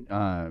fucking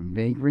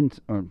vagrants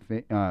or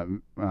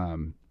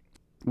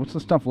what's the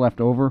stuff left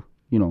over?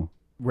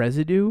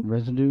 Residue?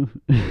 Residue.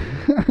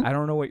 I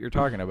don't know what you're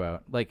talking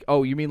about. Like,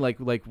 oh, you mean like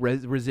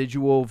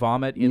residual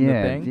vomit in the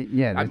thing?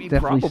 Yeah, I there's mean,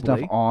 definitely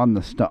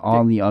probably. stuff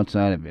on the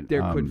outside of it.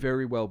 There could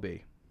very well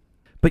be.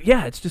 But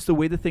yeah, it's just the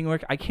way the thing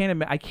works. I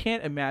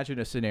can't imagine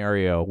a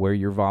scenario where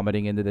you're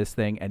vomiting into this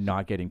thing and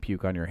not getting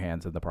puke on your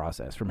hands in the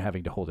process from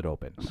having to hold it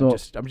open. So,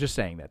 I'm just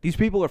saying that. These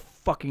people are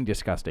fucking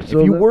disgusting. So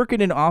if you work in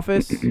an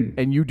office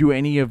and you do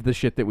any of the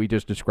shit that we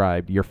just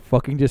described, you're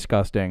fucking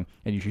disgusting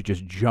and you should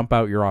just jump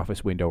out your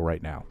office window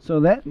right now.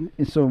 So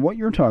what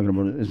you're talking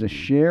about is a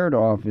shared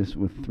office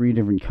with 3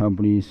 different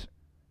companies,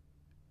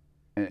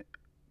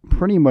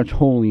 pretty much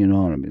wholly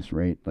anonymous,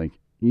 right? Like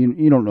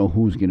you don't know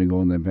who's going to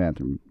go in the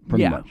bathroom,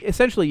 pretty much.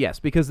 Essentially, yes,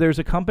 because there's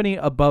a company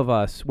above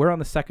us. We're on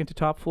the second to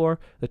top floor.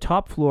 The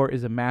top floor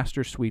is a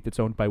master suite that's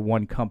owned by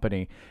one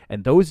company,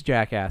 and those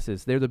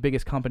jackasses, they're the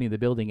biggest company in the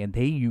building, and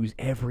they use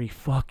every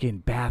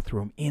fucking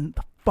bathroom in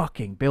the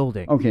fucking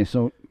building. Okay,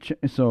 so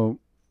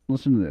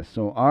listen to this.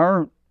 So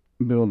our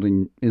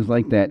building is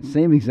like that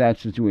same exact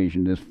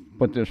situation.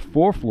 But there's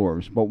 4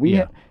 floors, but we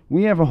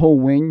have a whole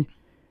wing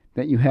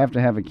that you have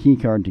to have a key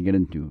card to get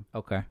into.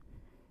 Okay.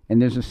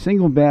 And there's a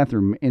single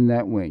bathroom in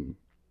that wing.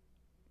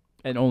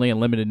 And only a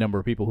limited number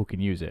of people who can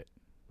use it.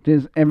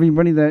 There's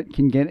everybody that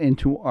can get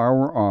into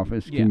our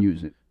office can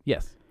use it.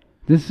 Yes.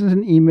 This is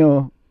an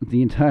email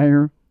the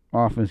entire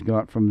office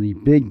got from the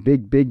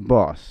big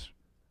boss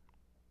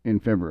in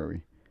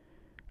February.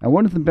 I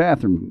went to the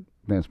bathroom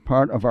that's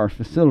part of our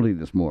facility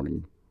this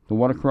morning, the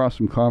one across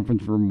from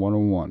Conference Room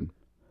 101.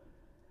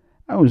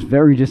 I was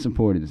very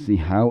disappointed to see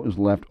how it was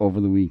left over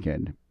the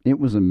weekend. It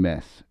was a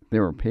mess.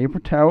 There were paper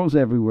towels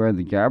everywhere,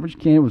 the garbage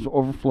can was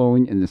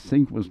overflowing, and the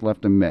sink was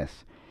left a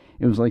mess.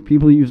 It was like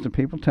people used a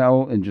paper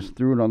towel and just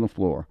threw it on the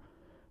floor.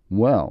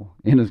 Well,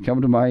 it has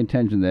come to my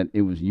attention that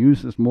it was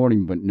used this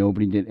morning, but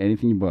nobody did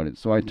anything about it,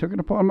 so I took it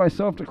upon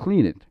myself to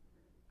clean it.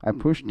 I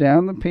pushed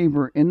down the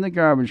paper in the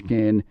garbage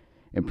can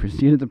and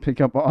proceeded to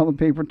pick up all the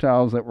paper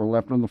towels that were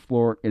left on the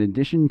floor, in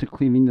addition to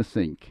cleaning the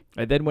sink.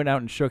 I then went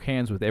out and shook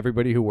hands with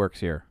everybody who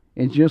works here.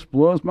 It just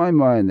blows my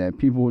mind that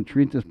people would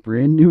treat this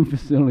brand new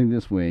facility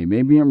this way.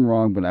 Maybe I'm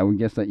wrong, but I would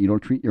guess that you don't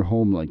treat your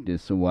home like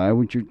this, so why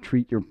would you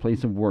treat your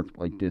place of work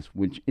like this,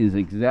 which is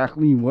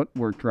exactly what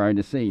we're trying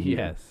to say here.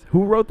 Yes.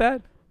 Who wrote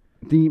that?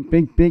 The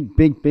big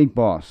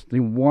boss. The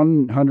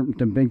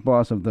big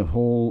boss of the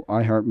whole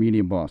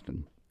iHeartMedia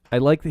Boston. I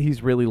like that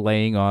he's really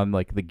laying on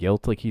like the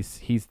guilt. Like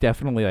he's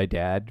definitely a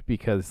dad,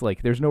 because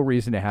like there's no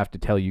reason to have to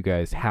tell you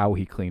guys how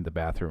he cleaned the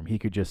bathroom. He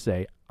could just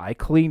say, I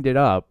cleaned it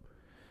up.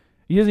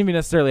 He doesn't even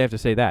necessarily have to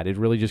say that. It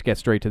really just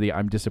gets straight to the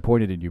I'm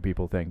disappointed in you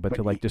people thing. But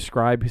to like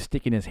describe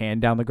sticking his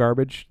hand down the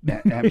garbage,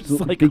 it's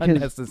like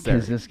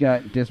unnecessary. Because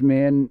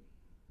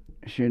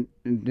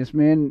this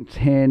man's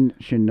hand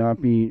should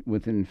not be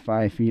within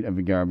 5 feet of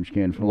a garbage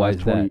can for the last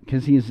 20.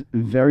 Because he's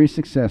very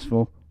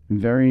successful,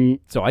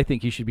 So I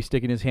think he should be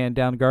sticking his hand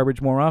down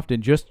garbage more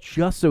often, just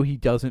so he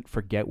doesn't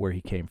forget where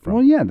he came from.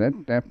 Well, yeah,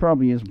 that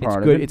probably is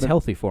part of it. It's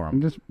healthy for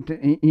him.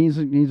 He's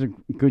a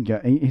good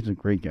guy. He's a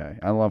great guy.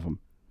 I love him.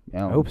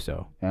 I hope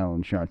so.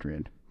 Alan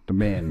Chartrand, the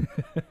man.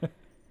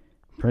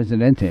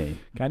 Presidente.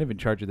 Kind of in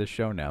charge of this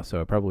show now, so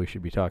I probably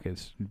should be talking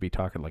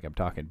like I'm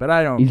talking, but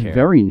I don't care. He's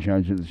very in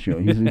charge of the show.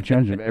 He's in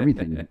charge of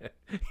everything.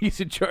 He's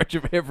in charge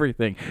of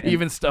everything,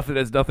 even stuff that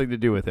has nothing to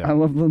do with him. I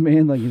love the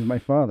man like he's my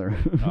father.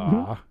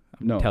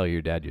 No. Tell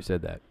your dad you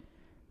said that.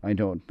 I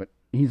don't, but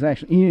he's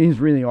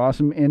really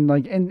awesome, and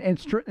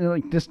it's true.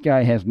 Like, this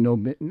guy has no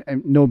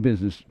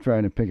business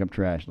trying to pick up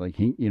trash. Like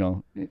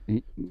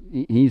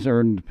he's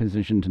earned the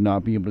position to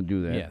not be able to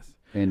do that. Yes,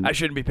 and I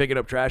shouldn't be picking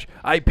up trash.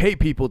 I pay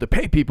people to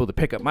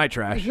pick up my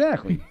trash.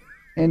 Exactly,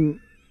 and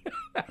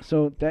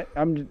so that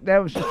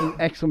was just an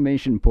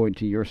exclamation point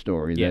to your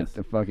story. Yes.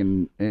 That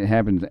it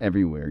happens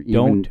everywhere.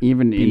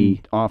 Even in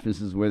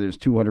offices where there's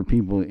 200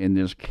 people and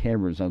there's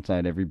cameras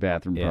outside every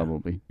bathroom,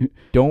 probably.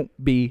 Don't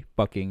be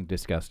fucking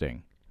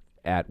disgusting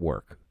at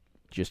work.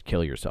 Just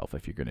kill yourself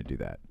if you're going to do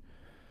that.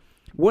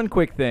 One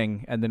quick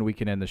thing, and then we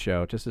can end the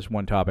show. Just this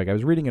one topic. I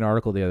was reading an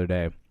article the other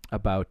day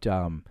about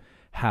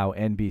how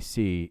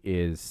NBC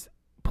is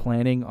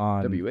planning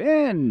on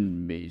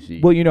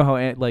WNBC. Well, you know how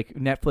like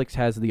Netflix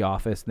has The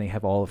Office and they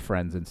have all of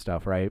Friends and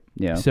stuff, right?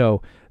 Yeah.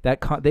 So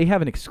that they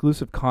have an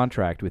exclusive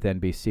contract with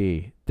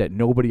NBC that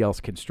nobody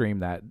else can stream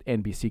that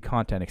NBC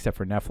content except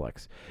for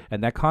Netflix,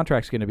 and that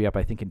contract's going to be up,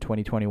 I think, in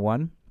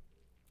 2021.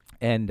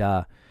 And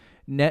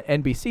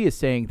NBC is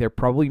saying they're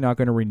probably not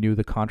going to renew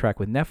the contract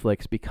with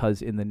Netflix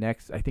because in the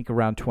next, I think,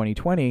 around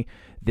 2020,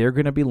 they're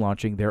going to be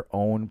launching their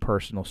own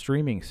personal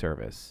streaming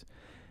service.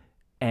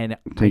 And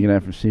taking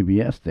after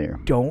CBS there.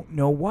 Don't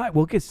know why.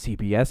 Well, because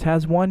CBS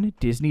has one.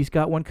 Disney's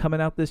got one coming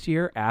out this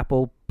year.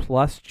 Apple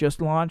Plus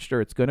just launched,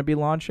 or it's going to be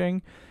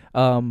launching.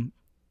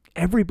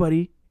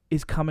 Everybody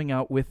is coming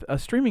out with a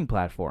streaming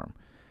platform.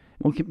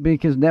 Well,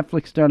 because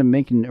Netflix started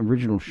making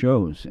original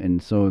shows,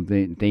 and so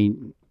they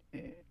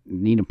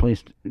need a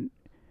place.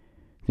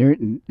 They're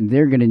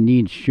going to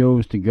need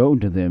shows to go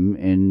to them,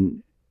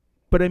 and.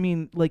 But I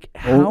mean, like,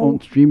 how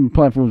streaming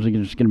platforms are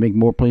just going to make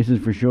more places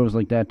for shows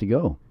like that to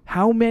go.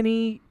 How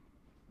many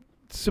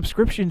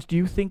subscriptions do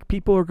you think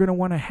people are going to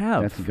want to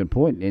have? That's a good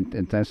point.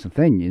 That's the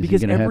thing.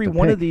 Because every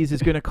one of these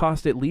is going to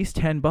cost at least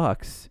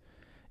 $10,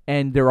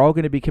 and they're all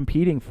going to be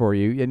competing for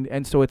you.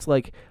 And so it's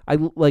like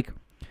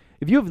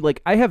if you have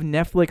I have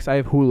Netflix, I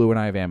have Hulu, and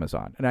I have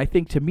Amazon. And I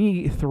think to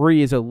me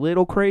 3 is a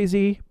little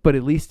crazy, but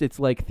at least it's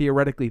like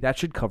theoretically that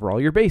should cover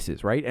all your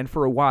bases, right? And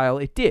for a while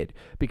it did,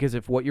 because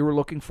if what you were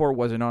looking for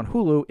wasn't on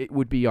Hulu, it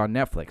would be on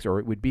Netflix or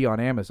it would be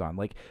on Amazon.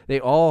 Like they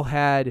all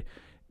had,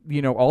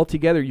 all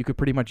together you could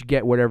pretty much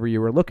get whatever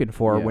you were looking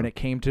for when it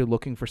came to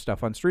looking for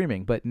stuff on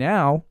streaming. But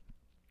now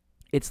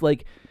it's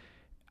like,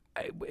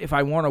 if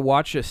I want to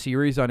watch a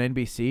series on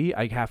NBC,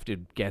 I have to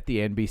get the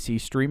NBC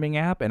streaming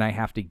app, and I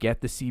have to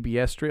get the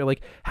CBS stream.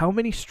 Like, how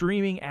many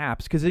streaming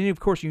apps? Because then, of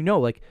course,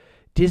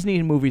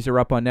 Disney movies are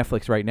up on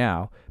Netflix right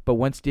now. But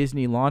once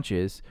Disney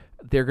launches,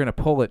 they're going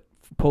to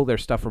pull their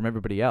stuff from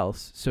everybody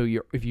else. So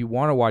if you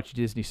want to watch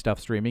Disney stuff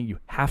streaming, you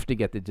have to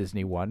get the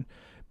Disney one.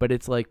 But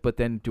it's like, but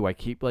then do I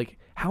keep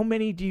how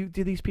many do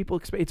these people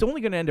expect? It's only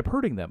going to end up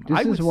hurting them.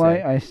 This is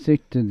why I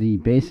stick to the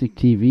basic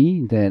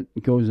TV that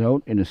goes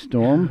out in a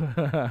storm.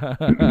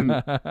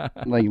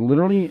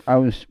 Literally,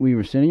 we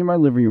were sitting in my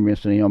living room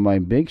yesterday on my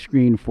big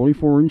screen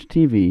 44-inch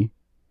TV,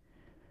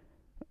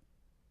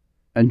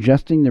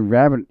 adjusting the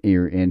rabbit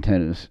ear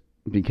antennas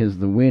because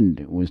the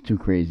wind was too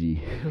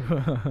crazy.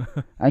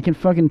 I can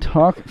fucking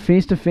talk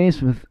face to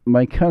face with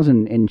my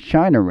cousin in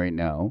China right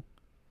now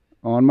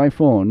on my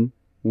phone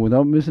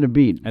without missing a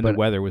beat. And the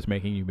weather was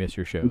making you miss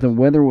your shows. The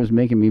weather was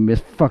making me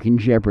miss fucking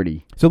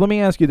Jeopardy. So let me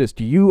ask you this: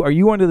 are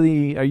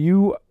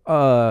you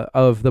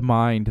of the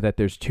mind that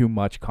there's too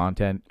much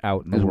content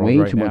out in the world right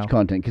now? There's way too much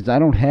content because I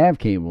don't have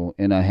cable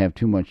and I have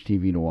too much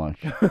TV to watch.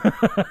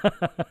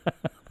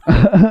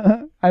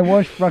 I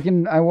watch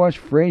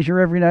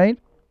Frasier every night.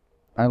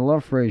 I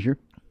love Frasier,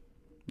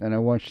 and I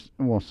watch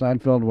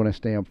Seinfeld when I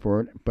stay up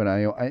for it. But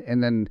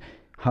and then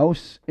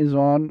House is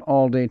on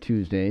all day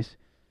Tuesdays.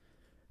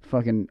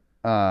 Fucking.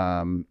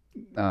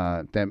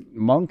 That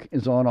Monk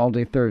is on all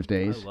day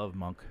Thursdays. I love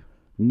Monk.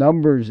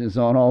 Numbers is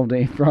on all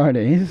day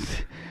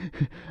Fridays.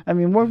 I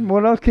mean,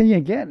 what else can you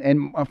get?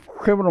 And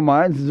Criminal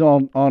Minds is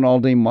on all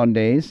day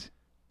Mondays.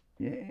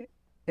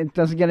 It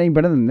doesn't get any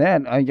better than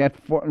that. I got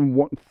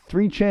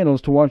 3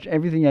 channels to watch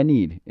everything I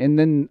need, and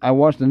then I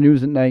watch the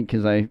news at night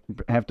because I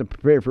have to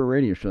prepare for a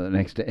radio show the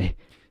next day.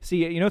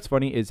 See, what's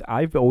funny is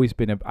I've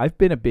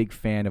been a big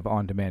fan of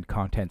on-demand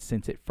content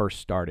since it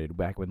first started,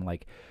 back when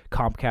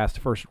Comcast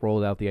first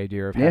rolled out the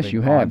idea of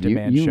having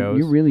on-demand shows.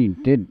 You really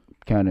did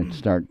kind of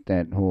start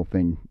that whole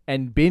thing.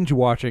 And binge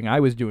watching, I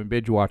was doing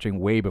binge watching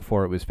way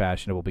before it was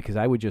fashionable, because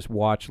I would just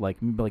watch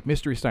like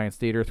Mystery Science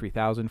Theater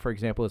 3000, for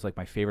example, is like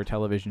my favorite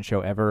television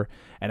show ever,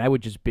 and I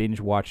would just binge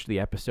watch the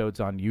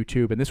episodes on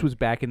YouTube. And this was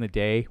back in the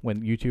day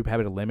when YouTube had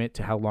a limit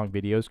to how long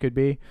videos could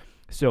be.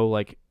 So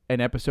an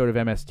episode of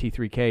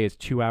MST3K is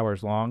 2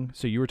 hours long,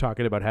 so you were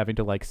talking about having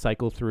to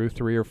cycle through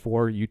 3 or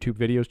 4 YouTube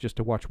videos just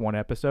to watch one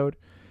episode,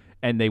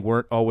 and they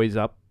weren't always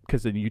up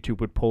because then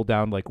YouTube would pull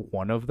down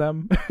one of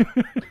them.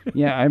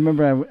 Yeah, I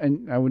remember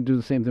I would do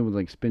the same thing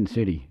with Spin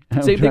City.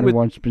 I would try to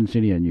watch Spin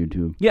City on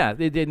YouTube. Yeah,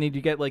 they did need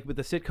to get with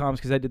the sitcoms,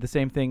 because I did the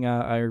same thing.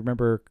 I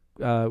remember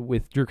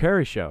with Drew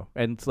Carey's show,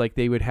 and it's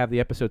they would have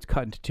the episodes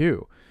cut into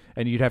 2.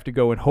 And you'd have to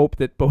go and hope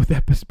that both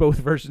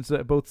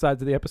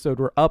sides of the episode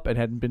were up and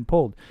hadn't been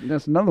pulled.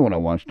 That's another one I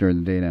watch during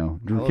the day now.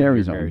 Drew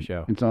Carey's on.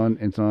 Show. It's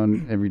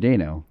on every day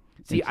now.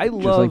 See, I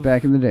love, just like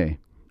back in the day.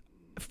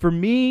 For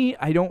me,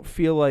 I don't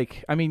feel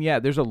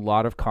there's a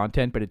lot of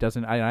content, but it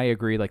doesn't. I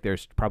agree.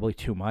 There's probably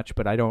too much,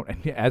 but I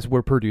don't. As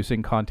we're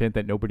producing content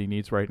that nobody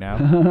needs right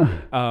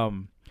now.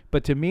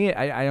 But to me,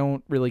 I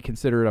don't really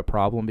consider it a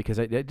problem, because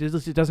it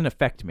doesn't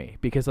affect me,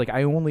 because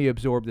I only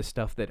absorb the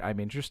stuff that I'm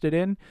interested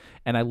in,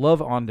 and I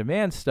love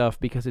on-demand stuff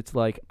because it's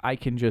I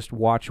can just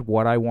watch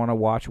what I want to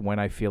watch when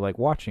I feel like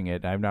watching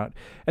it. I'm not,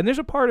 and there's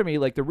a part of me,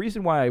 the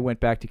reason why I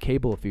went back to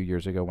cable a few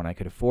years ago when I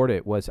could afford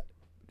it was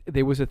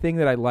there was a thing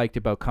that I liked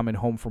about coming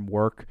home from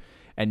work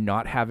and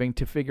not having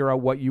to figure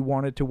out what you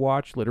wanted to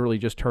watch, literally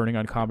just turning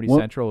on Comedy Well-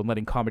 Central and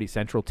letting Comedy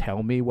Central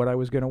tell me what I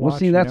was going to Well, watch.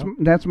 see, you that's know?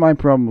 that's my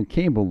problem with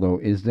cable, though,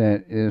 is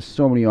that there's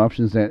so many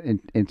options that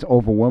it's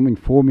overwhelming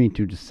for me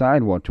to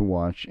decide what to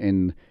watch,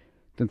 and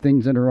the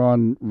things that are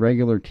on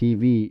regular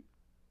TV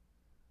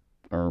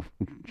are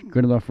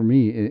good enough for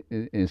me.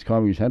 Is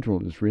Comedy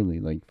Central is really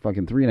like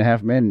fucking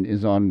 3.5 Men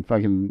is on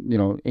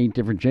fucking 8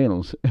 different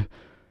channels.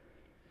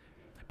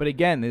 But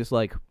again, there's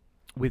like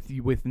with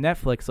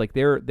Netflix, like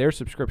their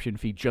subscription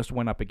fee just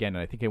went up again,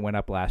 and I think it went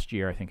up last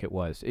year. I think it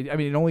was. I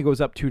mean, it only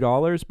goes up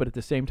 $2, but at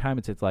the same time,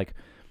 it's like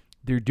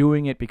they're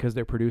doing it because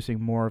they're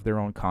producing more of their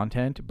own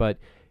content. But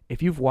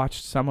if you've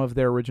watched some of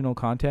their original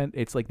content,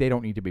 it's like they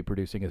don't need to be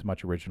producing as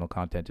much original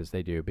content as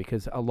they do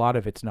because a lot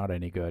of it's not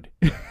any good.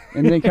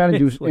 And they kind of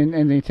do, It's like-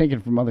 and they take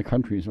it from other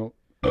countries.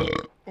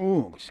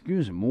 Oh,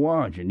 excuse me,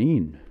 moi,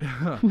 Janine.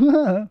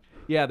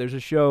 Yeah, there's a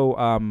show.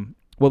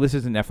 Well, this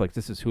isn't Netflix.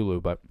 This is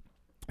Hulu, but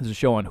there's a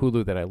show on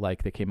Hulu that I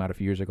like that came out a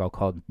few years ago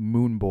called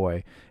Moon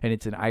Boy, and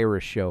it's an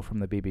Irish show from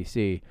the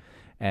BBC,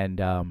 and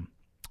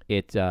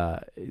it's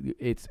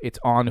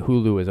on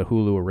Hulu as a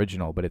Hulu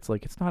original, but it's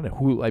like it's not a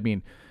Hulu. I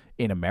mean,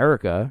 in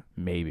America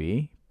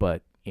maybe,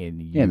 but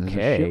in Yeah, UK, there's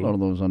a shitload of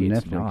those on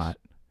it's Netflix. not.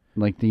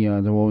 Like the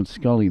one with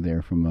Scully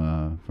there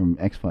from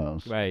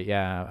X-Files. Right?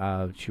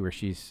 Yeah, where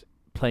she's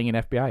playing an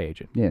FBI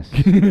agent, Yes.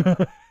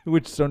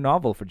 which is so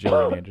novel for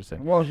Gillian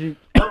Anderson. Well,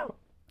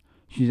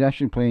 she's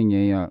actually playing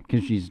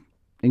because she's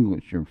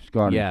English or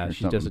Scottish. Yeah, or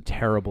she does a something.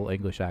 terrible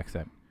English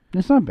accent.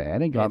 It's not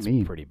bad. It got It's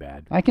me. pretty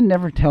bad. I can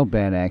never tell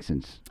bad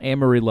accents.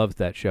 Anne-Marie loves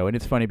that show, and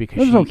it's funny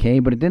because It was okay,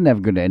 but it didn't have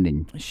a good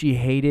ending. she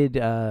hated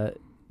the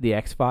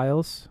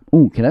X-Files.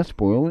 Ooh, can I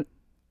spoil it?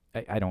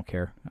 I don't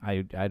care.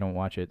 I don't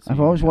watch it. so I've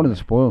you always can wanted tell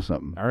to me. spoil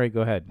something. All right,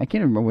 go ahead. I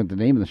can't remember what the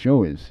name of the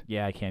show is.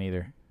 Yeah, I can't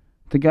either.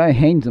 The guy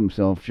hangs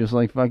himself just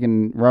like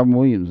fucking Robin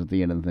Williams at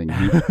the end of the thing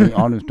he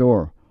on his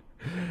door.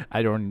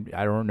 I don't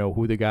know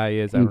who the guy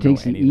is. I He don't know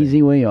takes the anything.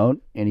 easy way out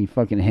and he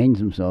fucking hangs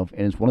himself.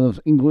 And it's one of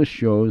those English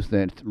shows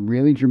that's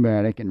really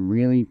dramatic and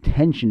really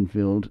tension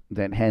filled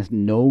that has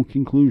no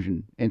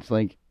conclusion. It's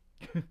like,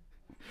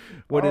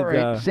 What all did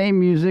right, same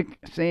music,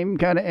 same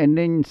kind of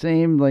ending,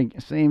 same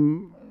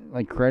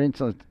credits.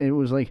 So it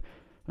was like,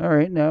 all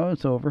right, now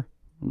it's over.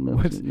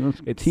 Let's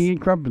it's- tea and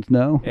crumpets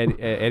now.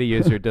 Eddie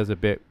Izzard does a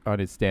bit on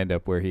his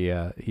stand-up where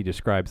he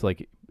describes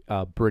like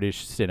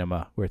British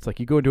cinema, where it's like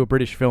you go into a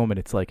British film and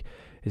it's like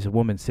there's a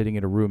woman sitting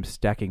in a room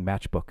stacking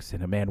matchbooks,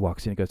 and a man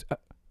walks in and goes,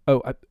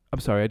 I'm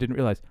sorry, I didn't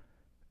realize.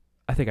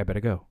 I think I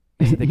better go.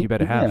 I think you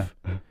better have.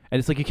 And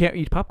it's like you can't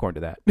eat popcorn to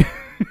that.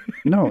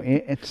 No,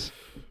 it's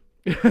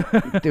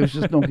there was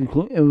just no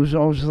conclusion. It was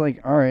always just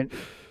like, all right,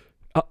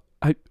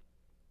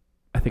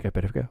 I think I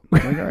better go.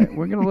 like, all right,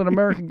 we're gonna let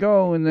America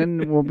go, and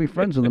then we'll be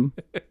friends with them.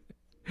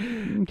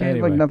 Okay,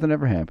 Anyway. like nothing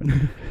ever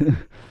happened.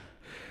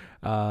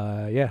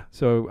 Yeah.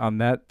 So on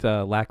that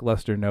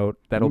lackluster note,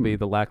 that'll be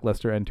the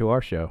lackluster end to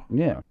our show.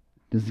 Yeah,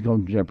 this is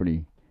called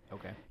Jeopardy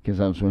Okay. because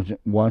I was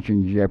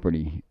watching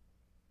Jeopardy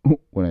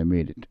when I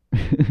made it.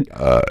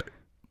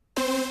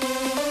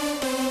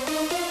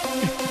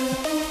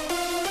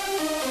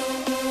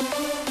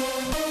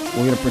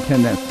 We're gonna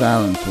pretend that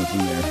silence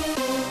wasn't there.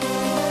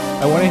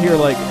 I want to hear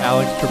like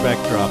Alex Trebek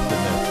drops in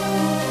this.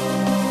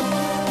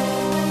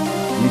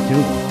 Me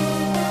too.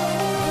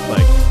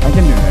 Like, I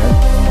can do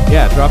that.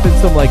 yeah, drop in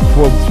some like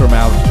quotes from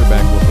Alex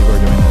Trebek. We'll see if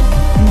we're doing this.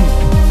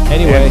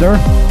 Anyway, Answer?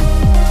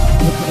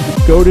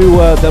 go to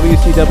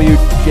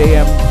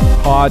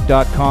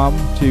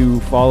wcwjmpod.com to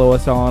follow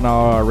us on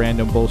our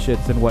random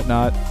bullshits and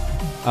whatnot,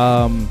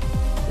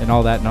 and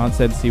all that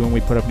nonsense. See when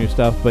we put up new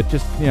stuff, but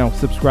just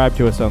subscribe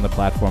to us on the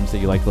platforms that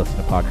you like to listen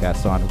to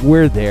podcasts on.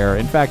 We're there.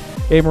 In fact,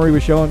 Marie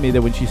was showing me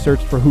that when she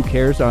searched for "Who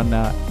Cares" on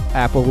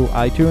Apple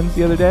iTunes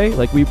the other day,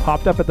 like we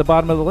popped up at the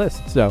bottom of the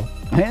list. So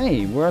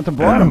Hey, we're at the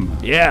bottom.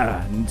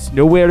 yeah, and it's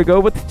nowhere to go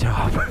but the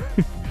top.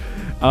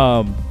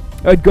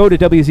 I'd go to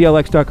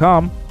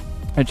WZLX.com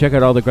and check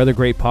out all the other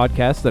great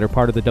podcasts that are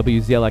part of the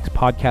WZLX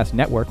podcast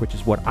network, which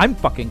is what I'm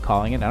fucking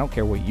calling it. I don't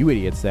care what you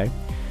idiots say.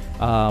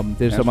 There's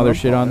That's some what other I'm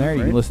shit on calling there. it, You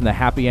can right? listen to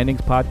Happy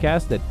Endings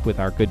podcast that with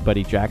our good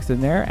buddy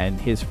Jackson there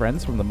and his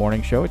friends from the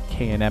morning show at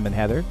K&M and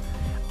Heather,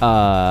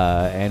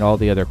 and all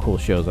the other cool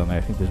shows on there.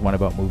 I think there's one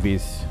about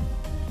movies.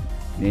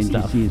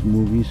 Stuff. NGC's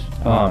movies.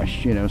 Oh Um,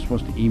 shit! I was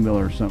supposed to email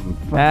her or something.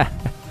 Fuck. Ah,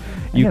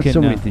 I you got can.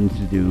 so many things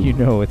to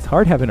do. It's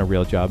hard having a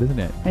real job, isn't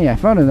it? Hey, I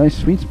found a nice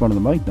sweet spot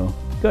on the mic though.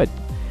 Good.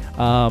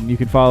 You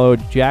can follow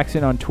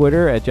Jackson on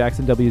Twitter at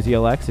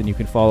JacksonWZLX, and you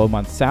can follow him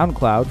on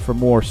SoundCloud for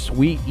more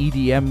sweet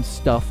EDM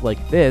stuff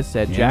like this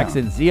at Yeah.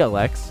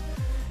 JacksonZLX.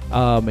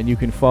 And you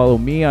can follow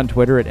me on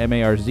Twitter at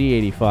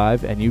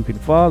MARZ85, and you can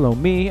follow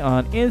me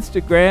on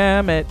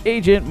Instagram at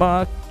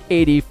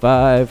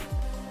AgentMark85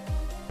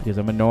 because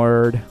I'm a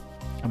nerd.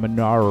 I'm a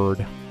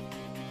nerd.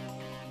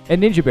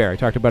 And Ninja Bear, I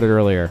talked about it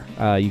earlier.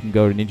 You can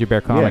go to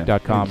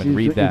ninjabearcomic.com Yeah, and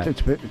read that.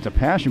 It's a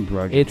passion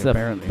project. It's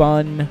apparently.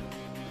 a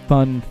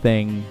fun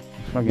thing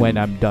Fucking- when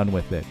I'm done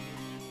with it.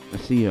 I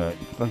see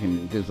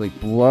fucking there's like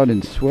blood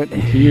and sweat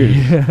and tears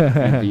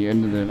at the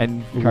end of the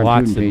And cartoon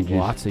lots pages. and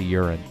lots of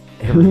urine.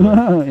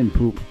 everywhere. and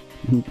poop.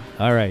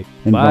 All right.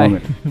 And Bye.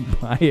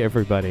 vomit. Bye,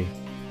 everybody.